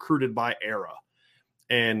were recruited by Ara,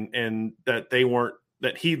 and that they weren't,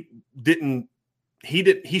 that he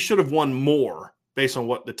should have won more based on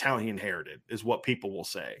what the talent he inherited is what people will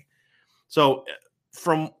say. So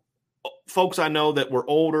from folks I know that were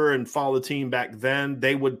older and followed the team back then,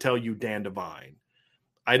 they would tell you Dan Devine.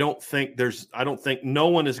 I don't think no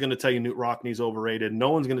one is going to tell you Newt Rockney's overrated.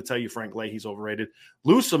 No one's going to tell you Frank Leahy's overrated.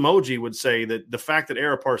 Lou Emoji would say that the fact that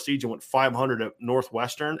Ara Parseghian went 500 at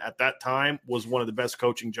Northwestern at that time was one of the best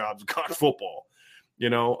coaching jobs in college football.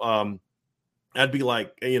 I'd be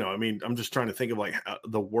like, I'm just trying to think of like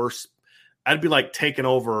the worst. I'd be like taking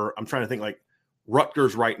over. I'm trying to think like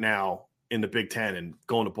Rutgers right now in the Big Ten and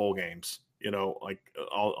going to bowl games,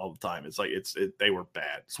 all the time. It's like, they were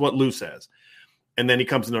bad. It's what Lou says. And then he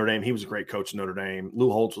comes to Notre Dame. He was a great coach at Notre Dame. Lou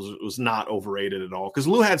Holtz was not overrated at all because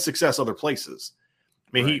Lou had success other places.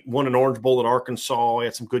 I mean, He won an Orange Bowl at Arkansas. He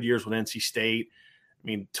had some good years with NC State. I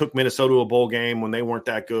mean, took Minnesota to a bowl game when they weren't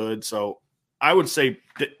that good. So I would say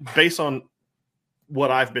that based on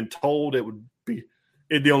what I've been told,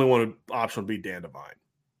 the only option would be Dan Devine.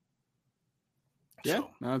 Yeah,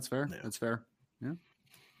 so, no, that's fair. Yeah. That's fair. Yeah.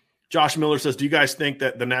 Josh Miller says, do you guys think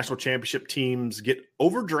that the national championship teams get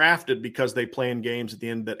overdrafted because they play in games at the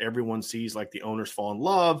end that everyone sees, like the owners fall in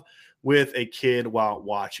love with a kid while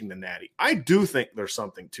watching the Natty? I do think there's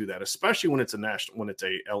something to that, especially when it's an SEC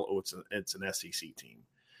team.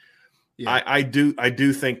 Yeah. I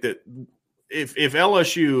do think that if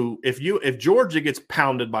LSU, if Georgia gets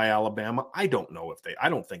pounded by Alabama, I don't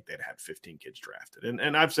think they'd have 15 kids drafted.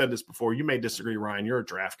 And I've said this before. You may disagree, Ryan. You're a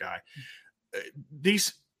draft guy.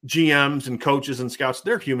 These GMs and coaches and scouts,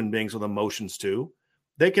 they're human beings with emotions too.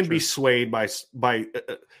 They can be swayed by.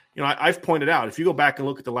 I've pointed out, if you go back and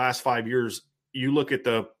look at the last 5 years, you look at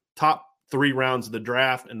the top 3 rounds of the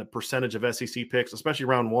draft and the percentage of SEC picks, especially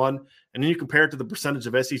round 1, and then you compare it to the percentage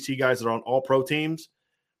of SEC guys that are on all pro teams.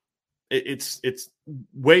 It's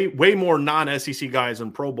way more non-SEC guys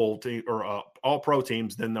in Pro Bowl team or all pro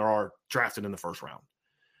teams than there are drafted in the first round.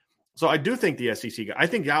 So I do think the SEC guy. I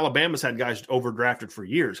think Alabama's had guys overdrafted for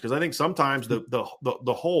years because I think sometimes the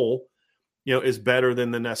whole, is better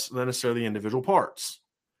than necessarily the individual parts,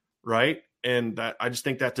 right? And that I just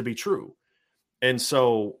think that to be true. And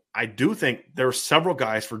so I do think there are several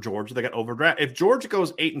guys for Georgia that got overdrafted. If Georgia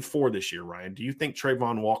goes 8-4 this year, Ryan, do you think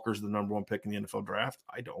Trayvon Walker's the number 1 pick in the NFL draft?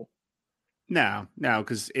 I don't. No,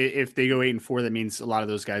 because if they go 8-4, that means a lot of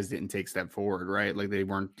those guys didn't take a step forward, right? Like they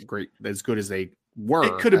weren't great, as good as they were.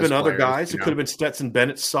 It could have been players, other guys. It could have been Stetson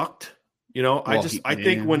Bennett sucked. I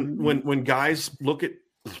think when guys look at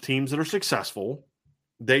teams that are successful,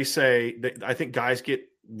 they say I think guys get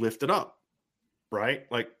lifted up, right?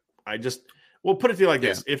 Like we'll put it to you like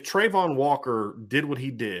this: if Trayvon Walker did what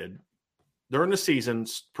he did during the season,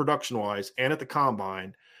 production wise, and at the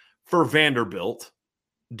combine for Vanderbilt.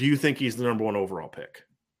 Do you think he's the number 1 overall pick?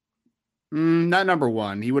 Not number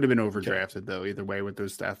 1. He would have been overdrafted though, either way with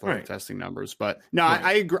those athletic testing numbers. But no,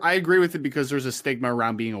 I agree with it because there's a stigma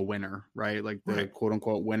around being a winner, right? Like the quote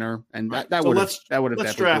unquote winner, and that would have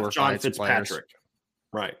let's draft John Fitzpatrick.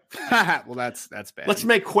 Right. Well, that's bad. Let's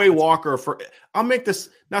make Quay Walker I'll make this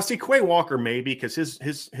now. See, Quay Walker maybe because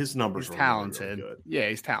his numbers are talented. Really good. Yeah,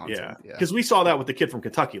 he's talented. Yeah, because we saw that with the kid from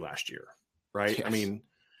Kentucky last year, right? Yes. I mean,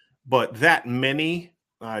 but that many.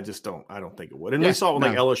 I don't think it would. And we saw it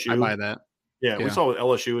with LSU. I buy that. Yeah, we saw it with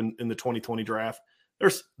LSU in the 2020 draft.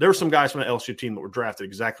 There's some guys from the LSU team that were drafted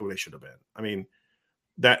exactly where they should have been. I mean,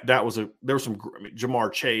 there was some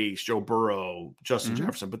Jamar Chase, Joe Burrow, Justin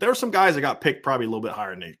Jefferson, but there were some guys that got picked probably a little bit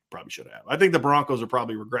higher than they probably should have. I think the Broncos are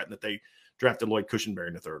probably regretting that they drafted Lloyd Cushenberry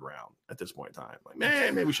in the 3rd round at this point in time. Like,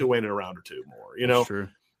 man, maybe we should have waited a round or 2 more. That's true.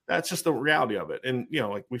 That's just the reality of it. And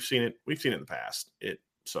like we've seen it in the past.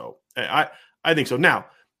 So I think so. Now,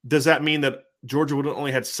 does that mean that Georgia would have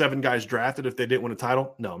only had 7 guys drafted if they didn't win a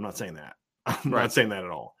title? No, I'm not saying that. I'm not saying that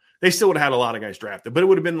at all. They still would have had a lot of guys drafted, but it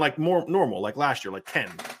would have been like more normal, like last year, like 10.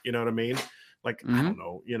 You know what I mean? Like, I don't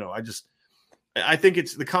know. I think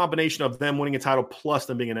it's the combination of them winning a title plus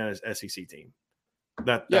them being an SEC team.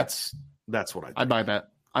 That's what I think.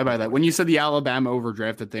 I buy that. When you said the Alabama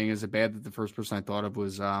overdrafted thing, is it bad that the first person I thought of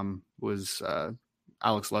was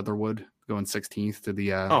Alex Leatherwood going 16th to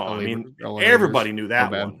the everybody knew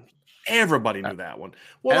that one. Everybody knew that one.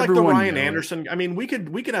 Well, like the Ryan Anderson. I mean, we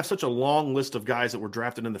could have such a long list of guys that were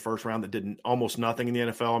drafted in the first round that did almost nothing in the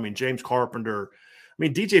NFL. I mean, James Carpenter. I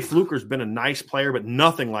mean, DJ Fluker's been a nice player, but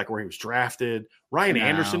nothing like where he was drafted. Ryan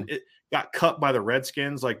Anderson got cut by the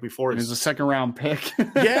Redskins like before. It was a second round pick.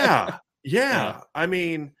 Yeah. I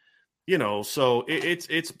mean, so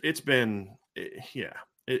it's been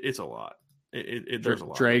it's a lot. There's a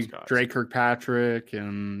lot. Drake Kirkpatrick,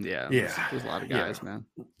 and there's a lot of guys, man.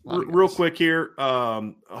 Real quick here,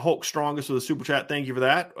 Hulk Strongest with a super chat. Thank you for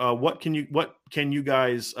that. What do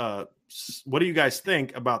you guys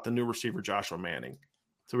think about the new receiver Joshua Manning?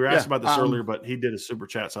 So we were asked about this earlier, but he did a super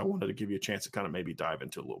chat, so I wanted to give you a chance to kind of maybe dive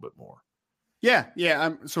into a little bit more. Yeah.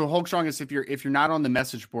 So Hulk Strongest, if you're not on the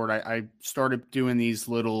message board, I started doing these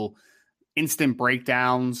little instant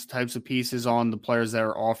breakdowns types of pieces on the players that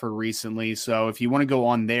are offered recently. So if you want to go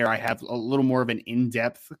on there, I have a little more of an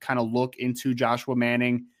in-depth kind of look into Joshua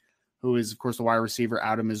Manning, who is of course the wide receiver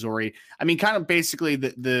out of Missouri. I mean, kind of basically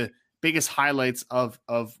the biggest highlights of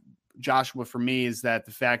Joshua for me is that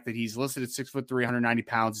the fact that he's listed at 6'3", 190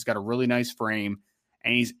 pounds. He's got a really nice frame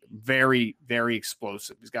and he's very, very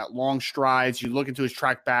explosive. He's got long strides. You look into his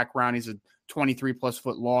track background. He's a 23 plus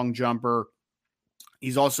foot long jumper.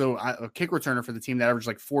 He's also a kick returner for the team that averages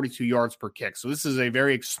like 42 yards per kick. So this is a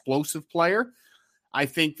very explosive player. I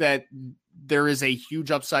think that there is a huge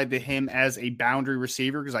upside to him as a boundary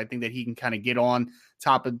receiver because I think that he can kind of get on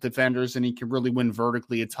top of defenders and he can really win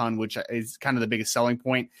vertically a ton, which is kind of the biggest selling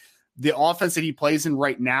point. The offense that he plays in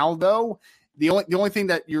right now, though, the only thing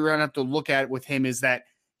that you're going to have to look at with him is that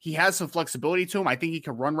he has some flexibility to him. I think he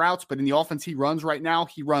can run routes, but in the offense he runs right now,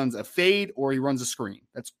 he runs a fade or he runs a screen.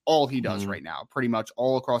 That's all he does right now, pretty much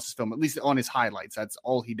all across his film, at least on his highlights. That's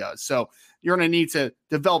all he does. So you're going to need to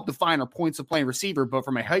develop the finer points of playing receiver, but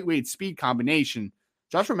from a height, weight, speed combination,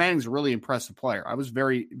 Joshua Manning's a really impressive player. I was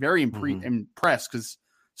very, very impressed because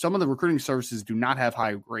some of the recruiting services do not have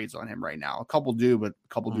high grades on him right now. A couple do, but a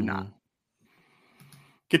couple do not.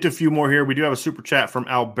 Get to a few more here. We do have a super chat from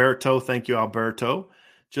Alberto. Thank you, Alberto.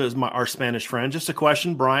 Just our Spanish friend. Just a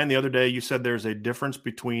question, Brian. The other day you said there's a difference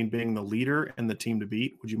between being the leader and the team to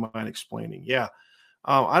beat. Would you mind explaining? Yeah.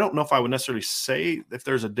 I don't know if I would necessarily say if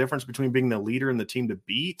there's a difference between being the leader and the team to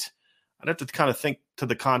beat. I'd have to kind of think to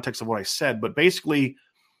the context of what I said. But basically,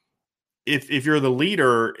 if you're the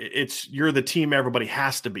leader, you're the team everybody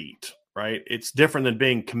has to beat, right? It's different than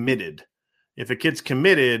being committed. If a kid's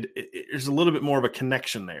committed, there's a little bit more of a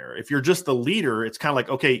connection there. If you're just the leader, it's kind of like,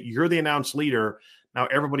 okay, you're the announced leader. Now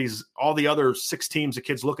all the other 6 teams the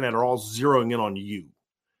kids looking at are all zeroing in on you.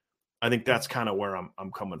 I think that's kind of where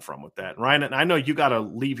I'm coming from with that. Ryan, and I know you got to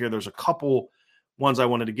leave here. There's a couple ones I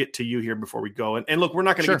wanted to get to you here before we go. And look, we're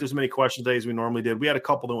not going to get to as many questions today as we normally did. We had a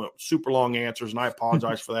couple that went super long answers, and I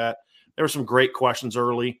apologize for that. There were some great questions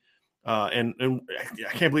early. And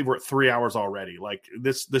I can't believe we're at 3 hours already. Like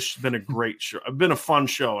this has been a great show. It's been a fun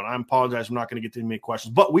show, and I apologize. I'm not going to get to many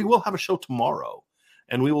questions, but we will have a show tomorrow,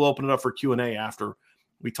 and we will open it up for Q&A after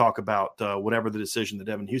we talk about whatever the decision that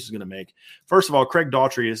Devin Hughes is going to make. First of all, Craig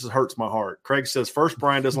Daughtry, this hurts my heart. Craig says, first,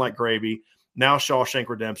 Brian doesn't like gravy. Now Shawshank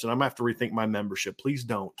Redemption. I'm going to have to rethink my membership. Please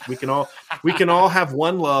don't. We can all have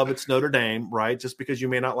one love. It's Notre Dame, right? Just because you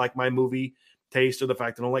may not like my movie taste or the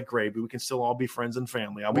fact that I don't like gravy, we can still all be friends and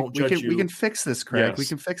family. I won't judge you. We can fix this, Craig. Yes. We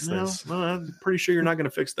can fix this. Well, I'm pretty sure you're not going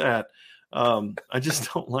to fix that. I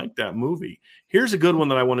just don't like that movie. Here's a good one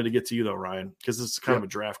that I wanted to get to you, though, Ryan, because this is kind of a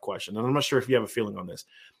draft question, and I'm not sure if you have a feeling on this.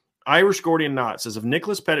 Irish Gordian Knot says, if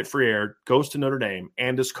Nicholas Pettit-Friere goes to Notre Dame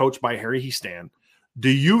and is coached by Harry Hiestand, do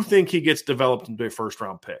you think he gets developed into a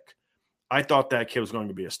first-round pick? I thought that kid was going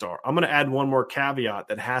to be a star. I'm going to add one more caveat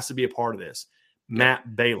that has to be a part of this.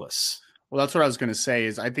 Matt Balis. Well, that's what I was going to say.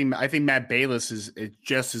 Is I think Matt Balis is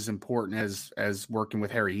just as important as working with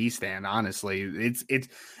Harry Hiestand. Honestly,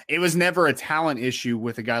 it was never a talent issue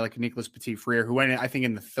with a guy like Nicholas Pettit-Friere, who went, I think,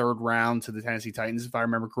 in the 3rd round to the Tennessee Titans, if I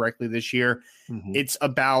remember correctly, this year. Mm-hmm. It's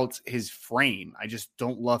about his frame. I just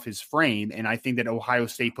don't love his frame, and I think that Ohio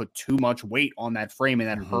State put too much weight on that frame, and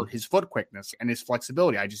that hurt his foot quickness and his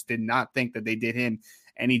flexibility. I just did not think that they did him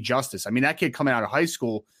any justice. I mean, that kid coming out of high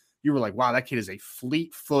school, you were like, wow, that kid is a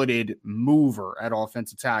fleet-footed mover at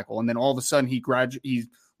offensive tackle. And then all of a sudden he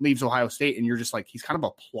leaves Ohio State, and you're just like, he's kind of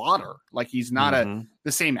a plotter. Like he's not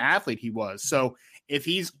the same athlete he was. So if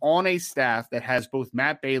he's on a staff that has both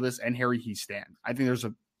Matt Bayless and Harry Hiestand, I think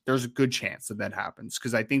there's a good chance that happens,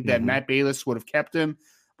 because I think that Matt Bayless would have kept him.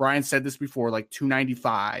 Brian said this before, like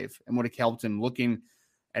 295, and would have helped him looking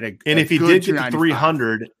at a. And if he did get to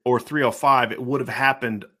 300 or 305, it would have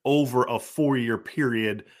happened over a 4-year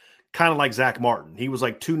period, kind of like Zach Martin. He was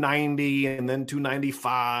like 290 and then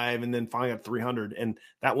 295 and then finally got 300, and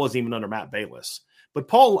that wasn't even under Matt Bayless. But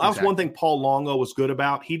that was one thing Paul Longo was good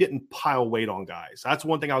about. He didn't pile weight on guys. That's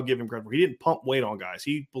one thing I'll give him credit for. He didn't pump weight on guys.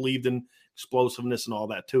 He believed in explosiveness and all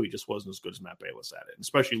that too. He just wasn't as good as Matt Bayless at it,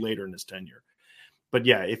 especially later in his tenure. But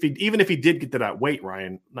yeah, even if he did get to that weight,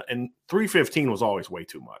 Ryan, and 315 was always way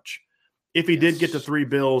too much. If he did get to 3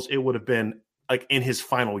 bills, it would have been like in his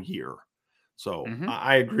final year. So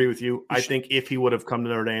I agree with you. I think if he would have come to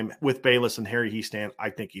Notre Dame with Bayless and Harry Hiestand,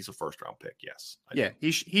 I think he's a first-round pick. Yes.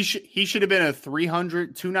 He should have been a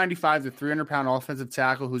 295 to 300 pound offensive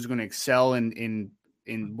tackle who's going to excel in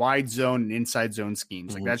wide zone and inside zone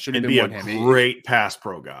schemes. Like that should have been what him. Great pass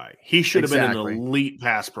pro guy. He should have been an elite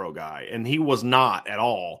pass pro guy, and he was not at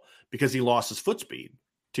all because he lost his foot speed.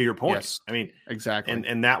 To your point, yes, I mean, exactly,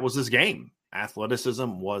 and that was his game.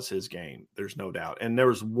 Athleticism was his game. There's no doubt. And there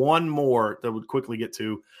was one more that would quickly get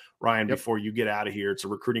to, Ryan, before you get out of here. It's a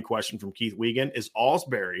recruiting question from Keith Wiegand. Is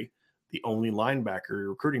Alsbury the only linebacker you're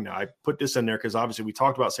recruiting now? I put this in there because obviously we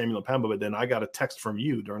talked about Samuel Pemba, but then I got a text from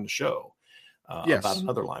you during the show about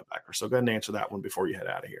another linebacker. So go ahead and answer that one before you head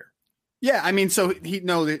out of here. Yeah, I mean, so he's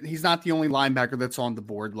not the only linebacker that's on the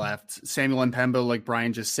board left. Samuel Pemba, like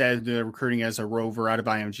Brian just said, they're recruiting as a rover out of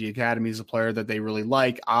IMG Academy, is a player that they really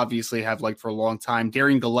like, obviously have liked for a long time.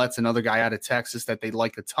 Darian Gallette's another guy out of Texas that they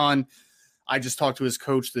like a ton. I just talked to his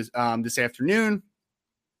coach this afternoon.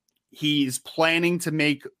 He's planning to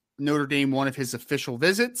make Notre Dame one of his official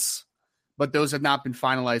visits, but those have not been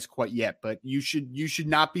finalized quite yet. But you should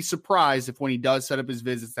not be surprised if when he does set up his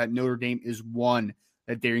visits that Notre Dame is one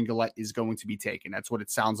that Darian Gallette is going to be taken. That's what it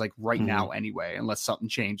sounds like right now anyway, unless something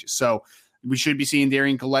changes. So we should be seeing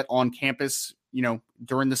Darian Gallette on campus,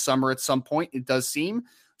 during the summer at some point, it does seem.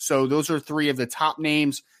 So those are 3 of the top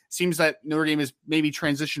names. Seems that Notre Dame has maybe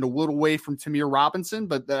transitioned a little away from Tamir Robinson,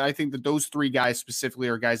 but I think that those 3 guys specifically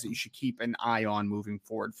are guys that you should keep an eye on moving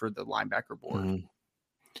forward for the linebacker board.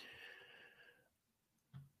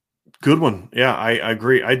 Good one. Yeah, I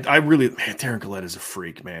agree. I really, Darian Gallette is a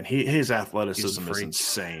freak, man. His athleticism is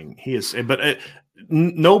insane. He is, but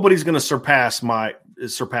nobody's going to surpass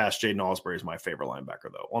Jaden Alsbury as my favorite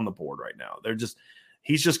linebacker though on the board right now.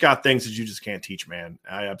 He's just got things that you just can't teach, man.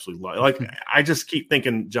 I absolutely love it. Like I just keep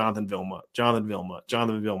thinking Jonathan Vilma.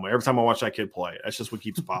 Every time I watch that kid play, that's just what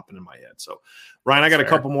keeps popping in my head. So, Ryan, I got a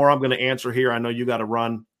couple more I'm going to answer here. I know you got to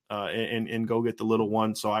run and go get the little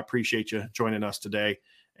one. So I appreciate you joining us today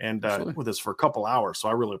and with us for a couple hours. So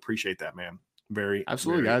I really appreciate that, man.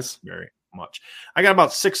 Absolutely, guys. Very much. I got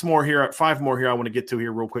about 5 more here I want to get to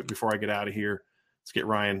here real quick before I get out of here. Let's get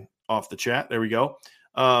Ryan off the chat. There we go.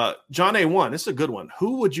 John A1, this is a good one.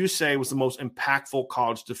 Who would you say was the most impactful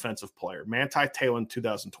college defensive player? Manti Taylor in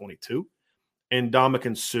 2022,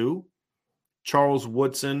 Ndamukong Suh, Charles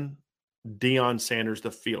Woodson, Deion Sanders,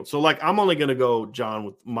 the field. So I'm only going to go, John,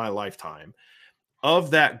 with my lifetime.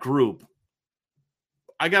 Of that group,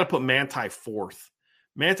 I got to put Manti 4th.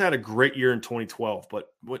 Manti had a great year in 2012, but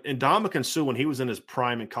Ndamukong Suh, when he was in his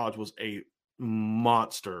prime in college, was a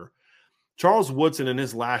monster. Charles Woodson in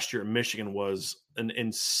his last year at Michigan was an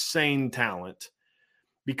insane talent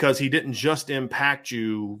because he didn't just impact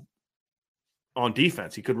you on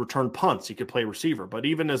defense. He could return punts. He could play receiver. But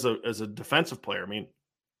even as a defensive player, I mean,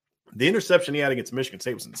 the interception he had against Michigan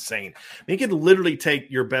State was insane. I mean, he could literally take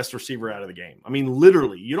your best receiver out of the game. I mean,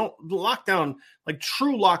 literally. You don't lockdown,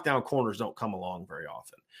 true lockdown corners don't come along very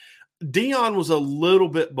often. Deion was a little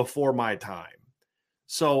bit before my time.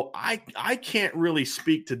 So I can't really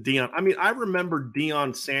speak to Deion. I mean, I remember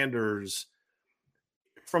Deion Sanders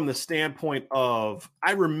from the standpoint of,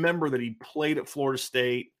 I remember that he played at Florida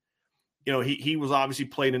State. He was obviously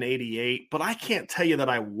played in 88, but I can't tell you that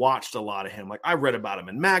I watched a lot of him. I read about him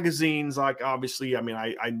in magazines. Obviously, I mean,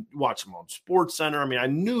 I watched him on Sports Center. I mean, I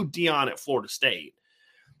knew Deion at Florida State.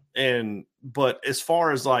 But as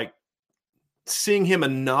far as seeing him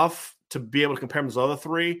enough to be able to compare him to the other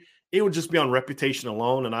 3, it would just be on reputation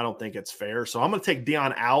alone, and I don't think it's fair. So I'm going to take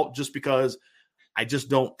Deion out just because I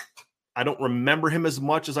don't remember him as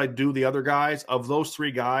much as I do the other guys. Of those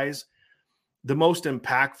 3 guys, the most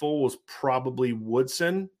impactful was probably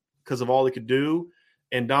Woodson because of all he could do,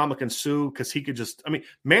 and Ndamukong Suh because he could just – I mean,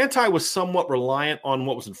 Manti was somewhat reliant on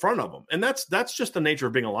what was in front of him, and that's just the nature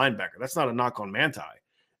of being a linebacker. That's not a knock on Manti.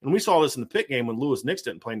 And we saw this in the Pitt game when Lewis Nix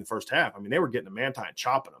didn't play in the first half. I mean, they were getting a man-tie and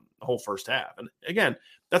chopping them the whole first half. And again,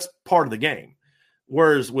 that's part of the game.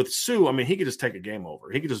 Whereas with Sue, I mean, he could just take a game over.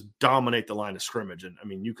 He could just dominate the line of scrimmage. And I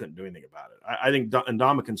mean, you couldn't do anything about it. I think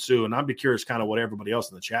Ndamukong Suh, and I'd be curious kind of what everybody else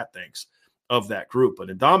in the chat thinks of that group. But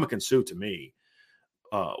Ndamukong Suh to me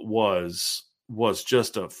was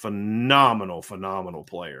just a phenomenal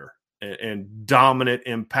player and dominant,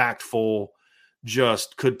 impactful,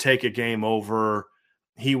 just could take a game over.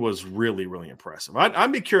 He was really, really impressive.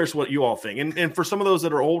 I'd be curious what you all think. And for some of those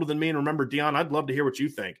that are older than me and remember Deion, I'd love to hear what you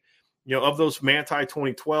think. You know, of those Manti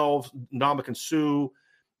 2012, Ndamukong Suh,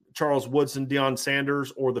 Charles Woodson, Deion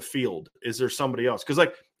Sanders, or the field? Is there somebody else? Because,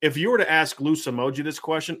 like, if you were to ask Lou Emoji this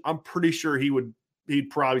question, I'm pretty sure he'd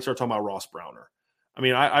probably start talking about Ross Browner. I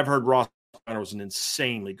mean, I've heard Ross Browner was an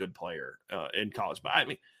insanely good player in college. But, I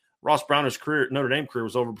mean, Ross Browner's Notre Dame career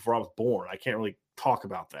was over before I was born. I can't really talk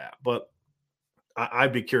about that. But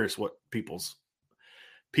I'd be curious what people's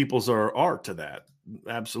are to that.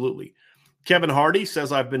 Absolutely. Kevin Hardy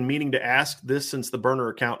says, I've been meaning to ask this since the burner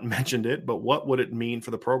account mentioned it, but what would it mean for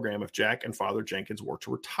the program if Jack and Father Jenkins were to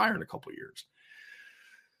retire in a couple of years?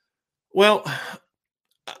 Well,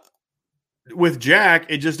 with Jack,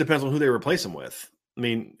 it just depends on who they replace him with. I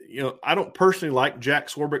mean, you know, I don't personally like Jack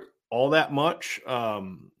Swarbrick all that much,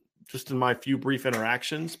 just in my few brief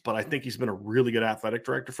interactions, but I think he's been a really good athletic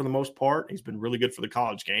director for the most part. He's been really good for the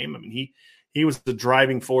college game. I mean, he was the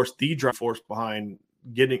driving force behind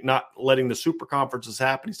not letting the super conferences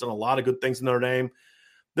happen. He's done a lot of good things in Notre Dame.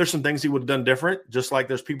 There's some things he would have done different, just like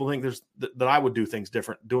there's people think that I would do things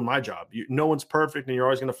different doing my job. No one's perfect, and you're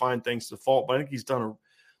always going to find things to fault, but I think he's done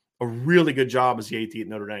a really good job as the AD at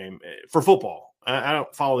Notre Dame for football. I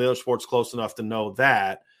don't follow the other sports close enough to know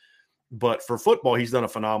that, but for football, he's done a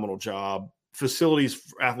phenomenal job.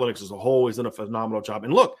 Facilities, athletics as a whole, he's done a phenomenal job.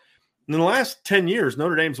 And look, in the last 10 years,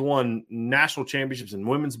 Notre Dame's won national championships in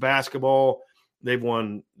women's basketball. They've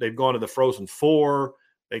gone to the Frozen Four.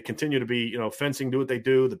 They continue to be, fencing, do what they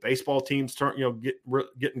do. The baseball teams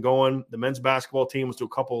getting going. The men's basketball team was to a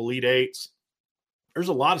couple of Elite Eights. There's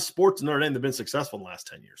a lot of sports in Notre Dame that have been successful in the last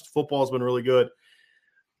 10 years. Football has been really good.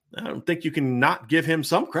 I don't think you can not give him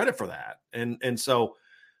some credit for that. And so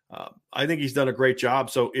I think he's done a great job.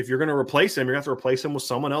 So if you're going to replace him, you're going to have to replace him with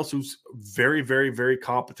someone else who's very, very, very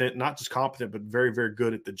competent, not just competent, but very, very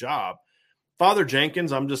good at the job. Father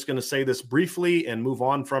Jenkins, I'm just going to say this briefly and move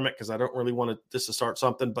on from it because I don't really want this to start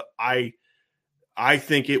something, but I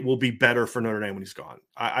think it will be better for Notre Dame when he's gone.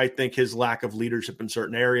 I think his lack of leadership in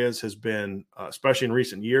certain areas has been, especially in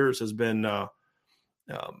recent years, has been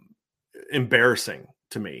embarrassing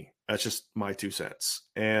to me. That's just my 2 cents.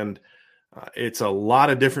 And it's a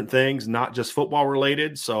lot of different things, not just football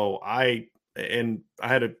related. So I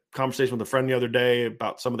had a conversation with a friend the other day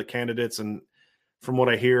about some of the candidates, and from what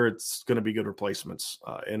I hear, it's going to be good replacements,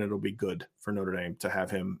 and it'll be good for Notre Dame to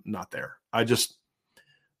have him not there. I think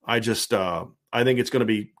it's going to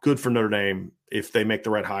be good for Notre Dame if they make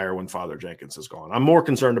the right hire when Father Jenkins is gone. I'm more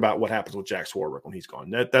concerned about what happens with Jack Swarbrick when he's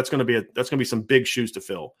gone. That's going to be some big shoes to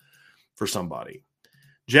fill for somebody.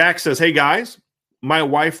 Jack says, "Hey guys, my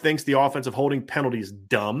wife thinks the offensive holding penalty is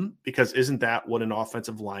dumb because isn't that what an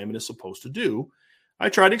offensive lineman is supposed to do? I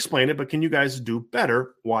tried to explain it, but can you guys do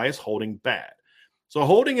better? Why is holding bad?" So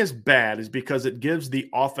holding is bad is because it gives the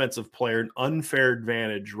offensive player an unfair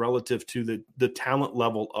advantage relative to the talent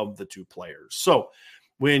level of the two players. So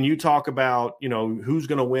when you talk about, who's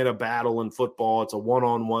going to win a battle in football, it's a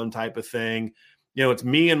one-on-one type of thing. It's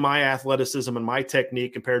me and my athleticism and my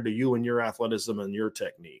technique compared to you and your athleticism and your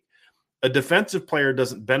technique. A defensive player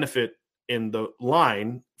doesn't benefit in the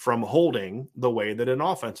line from holding the way that an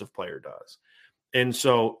offensive player does. And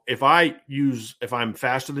so if I'm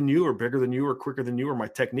faster than you or bigger than you or quicker than you or my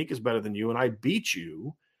technique is better than you and I beat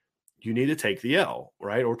you, you need to take the L,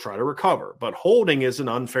 right? Or try to recover. But holding is an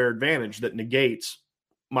unfair advantage that negates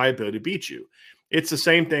my ability to beat you. It's the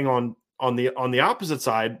same thing on the opposite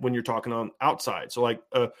side when you're talking on outside. So like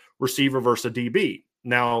a receiver versus a DB.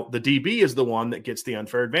 Now the DB is the one that gets the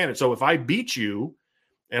unfair advantage. So if I beat you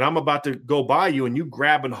and I'm about to go by you and you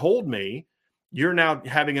grab and hold me, you're now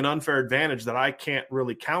having an unfair advantage that I can't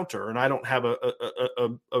really counter, and I don't have a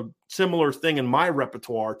similar thing in my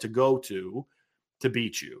repertoire to go to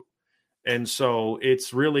beat you. And so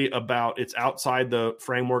it's really it's outside the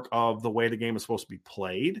framework of the way the game is supposed to be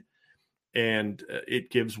played, and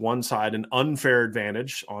it gives one side an unfair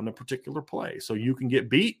advantage on a particular play. So you can get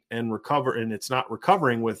beat and recover, and it's not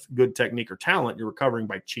recovering with good technique or talent. You're recovering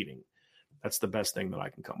by cheating. That's the best thing that I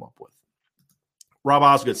can come up with. Rob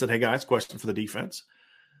Osgood said, "Hey guys, question for the defense.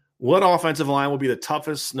 What offensive line will be the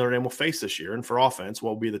toughest Notre Dame will face this year? And for offense,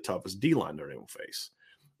 what will be the toughest D-line Notre Dame will face?"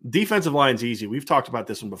 Defensive line's easy. We've talked about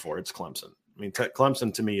this one before. It's Clemson. I mean,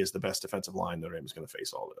 Clemson to me is the best defensive line Notre Dame is going to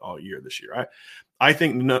face all year this year. I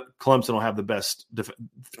think Clemson will have the best.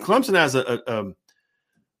 Clemson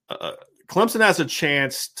has a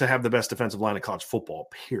chance to have the best defensive line in college football,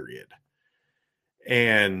 period.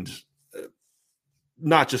 And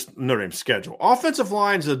not just Notre Dame's schedule. Offensive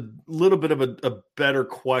line's a little bit of a better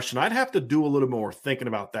question. I'd have to do a little more thinking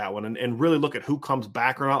about that one and really look at who comes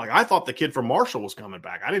back or not. Like, I thought the kid from Marshall was coming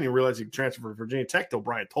back. I didn't even realize he transferred to Virginia Tech till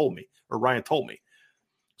Ryan told me. So I'm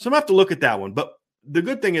going to have to look at that one. But the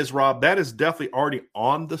good thing is, Rob, that is definitely already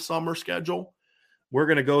on the summer schedule. We're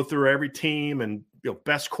going to go through every team and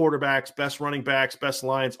best quarterbacks, best running backs, best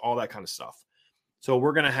lines, all that kind of stuff. So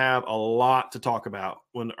we're going to have a lot to talk about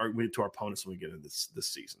when we to our opponents when we get into this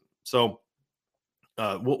season. So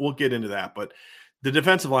we'll get into that. But the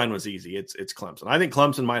defensive line was easy. It's Clemson. I think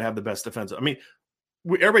Clemson might have the best defensive. I mean,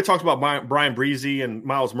 everybody talks about Brian Breezy and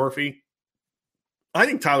Miles Murphy. I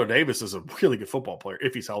think Tyler Davis is a really good football player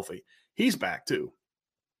if he's healthy. He's back too.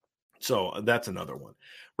 So that's another one.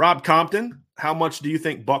 Rob Compton, how much do you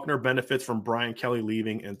think Buckner benefits from Brian Kelly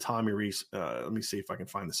leaving and Tommy Rees? Let me see if I can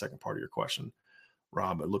find the second part of your question.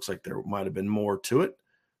 Rob, it looks like there might have been more to it.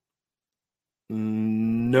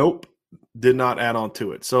 Nope, did not add on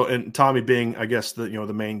to it. So, and Tommy being, I guess, the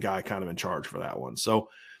main guy kind of in charge for that one. So,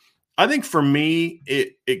 I think for me,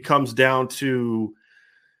 it comes down to,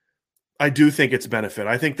 I do think it's benefit.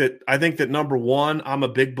 I think that number one, I'm a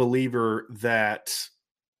big believer that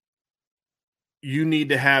you need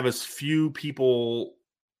to have as few people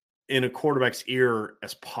in a quarterback's ear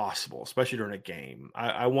as possible, especially during a game.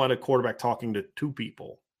 I want a quarterback talking to two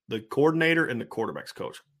people, the coordinator and the quarterback's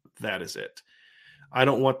coach. That is it. I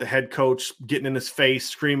don't want the head coach getting in his face,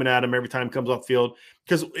 screaming at him every time he comes off the field.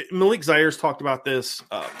 Because Malik Zaire's talked about this.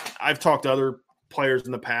 I've talked to other players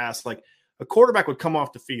in the past. Like, a quarterback would come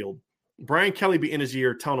off the field, Brian Kelly be in his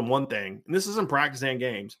ear telling him one thing, and this is in practice and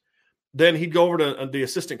games. Then he'd go over to the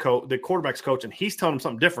assistant coach, the quarterback's coach, and he's telling him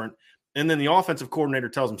something different. And then the offensive coordinator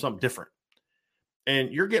tells him something different.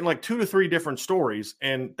 And you're getting like 2 to 3 different stories,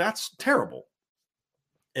 and that's terrible.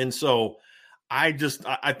 And so I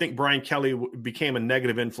think Brian Kelly became a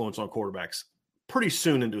negative influence on quarterbacks pretty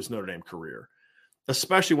soon into his Notre Dame career,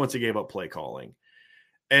 especially once he gave up play calling.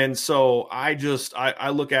 And so I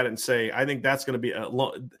look at it and say, I think that's going to be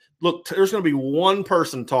there's going to be one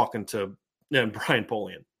person talking to Brian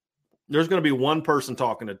Polian. There's going to be one person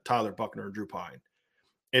talking to Tyler Buckner and Drew Pine.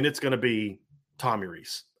 And it's going to be Tommy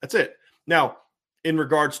Rees. That's it. Now, in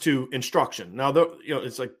regards to instruction, now,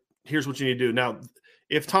 it's like, here's what you need to do. Now,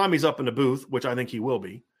 if Tommy's up in the booth, which I think he will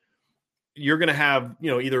be, you're going to have,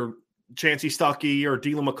 either Chancey Stuckey or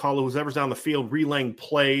Dylan McCullough, whoever's down the field, relaying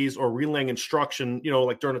plays or relaying instruction,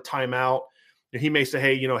 like during a timeout. And he may say,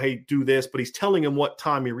 hey, do this, but he's telling him what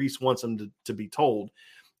Tommy Rees wants him to be told.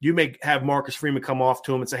 You may have Marcus Freeman come off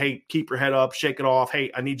to him and say, hey, keep your head up, shake it off.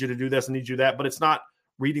 Hey, I need you to do this. I need you to do that. But it's not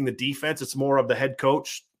reading the defense. It's more of the head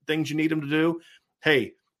coach things you need him to do.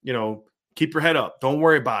 Hey, keep your head up. Don't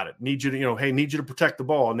worry about it. Need you to, need you to protect the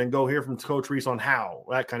ball, and then go hear from Coach Rees on how,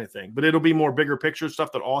 that kind of thing. But it'll be more bigger picture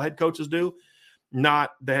stuff that all head coaches do,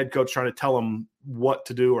 not the head coach trying to tell him what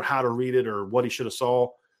to do or how to read it or what he should have saw,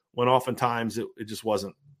 when oftentimes it just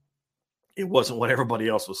wasn't what everybody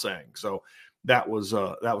else was saying. So that was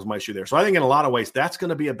my issue there. So I think in a lot of ways that's going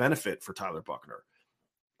to be a benefit for Tyler Buckner.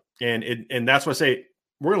 And that's why I say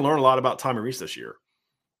we're going to learn a lot about Tommy Rees this year.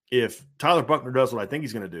 If Tyler Buckner does what I think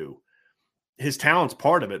he's going to do, his talent's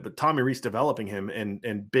part of it, but Tommy Rees developing him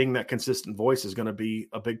and being that consistent voice is going to be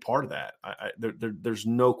a big part of that. There's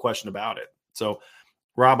no question about it. So,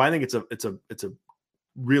 Rob, I think it's a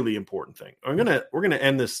really important thing. We're gonna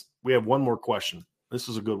end this. We have one more question. This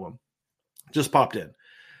is a good one. Just popped in.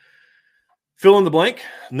 Fill in the blank.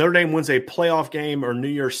 Notre Dame wins a playoff game or New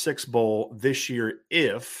Year's Six Bowl this year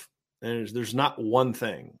if, and there's not one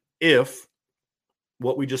thing, if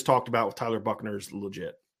what we just talked about with Tyler Buckner is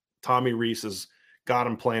legit. Tommy Rees has got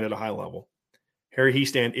him playing at a high level. Harry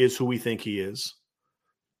Hiestand is who we think he is.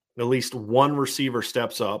 At least one receiver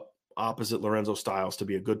steps up opposite Lorenzo Styles to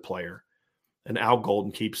be a good player. And Al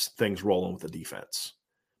Golden keeps things rolling with the defense.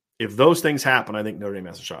 If those things happen, I think Notre Dame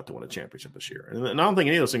has a shot to win a championship this year. And I don't think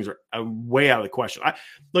any of those things are way out of the question.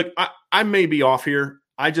 I may be off here.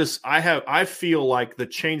 I feel like the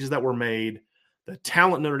changes that were made, the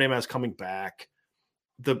talent Notre Dame has coming back,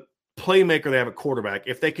 the playmaker they have at quarterback,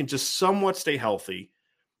 if they can just somewhat stay healthy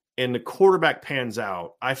and the quarterback pans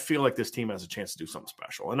out, I feel like this team has a chance to do something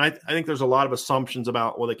special. And I think there's a lot of assumptions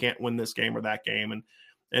about, well, they can't win this game or that game. And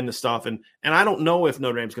and the stuff. And I don't know if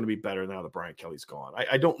Notre Dame's going to be better now that Brian Kelly's gone.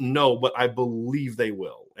 I don't know, but I believe they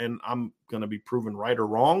will. And I'm going to be proven right or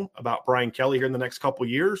wrong about Brian Kelly here in the next couple of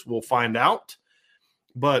years. We'll find out.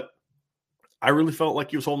 But I really felt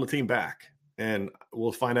like he was holding the team back. And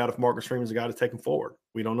we'll find out if Marcus Freeman's the guy to take him forward.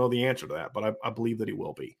 We don't know the answer to that, but I believe that he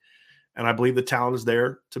will be. And I believe the talent is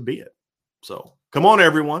there to be it. So come on,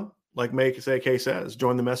 everyone. Like Make-AK says,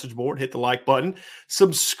 join the message board, hit the like button,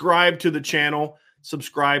 subscribe to the channel,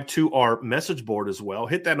 subscribe to our message board as well,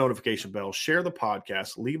 hit that notification bell, share the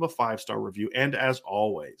podcast, leave a 5-star review, and as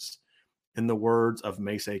always, in the words of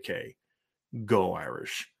Mace AK, go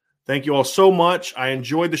Irish. Thank you all so much. I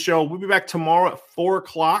enjoyed the show. We'll be back tomorrow at 4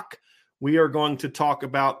 o'clock. We are going to talk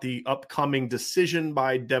about the upcoming decision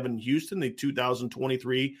by Devin Houston, the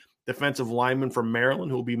 2023 defensive lineman from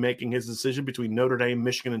Maryland, who will be making his decision between Notre Dame,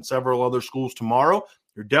 Michigan, and several other schools tomorrow.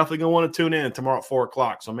 You're definitely going to want to tune in tomorrow at 4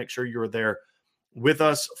 o'clock, so make sure you're there with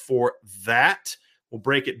us for that. We'll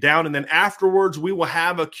break it down, and then afterwards, we will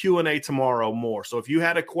have a Q&A tomorrow more. So if you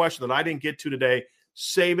had a question that I didn't get to today,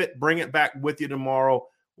 save it, bring it back with you tomorrow.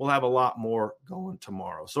 We'll have a lot more going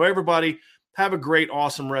tomorrow. So everybody, have a great,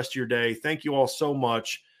 awesome rest of your day. Thank you all so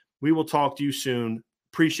much. We will talk to you soon.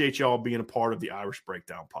 Appreciate y'all being a part of the Irish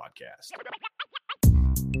Breakdown podcast.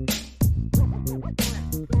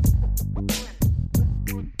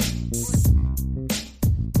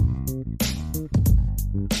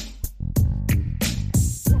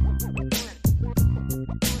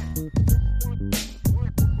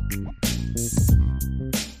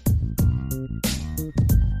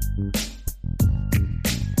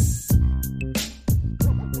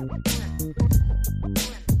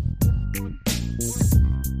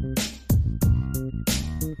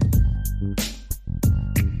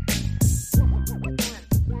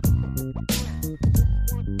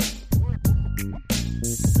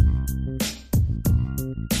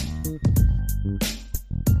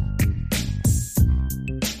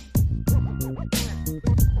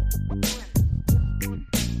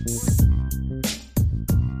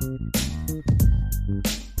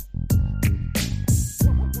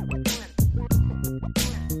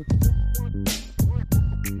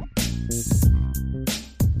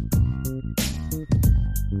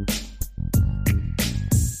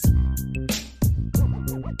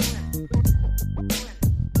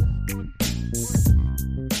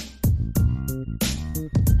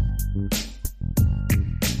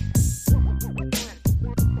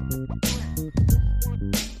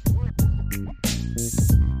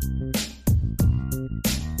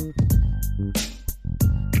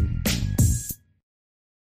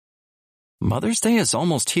 Mother's Day is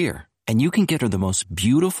almost here, and you can get her the most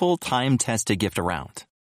beautiful time-tested gift around.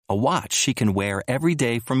 A watch she can wear every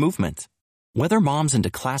day for Movement. Whether mom's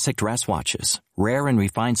into classic dress watches, rare and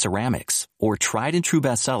refined ceramics, or tried-and-true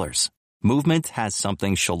bestsellers, Movement has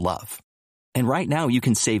something she'll love. And right now you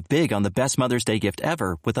can save big on the best Mother's Day gift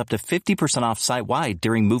ever with up to 50% off site-wide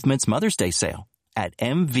during Movement's Mother's Day sale at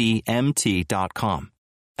MVMT.com.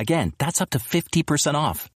 Again, that's up to 50%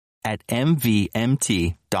 off at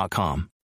MVMT.com.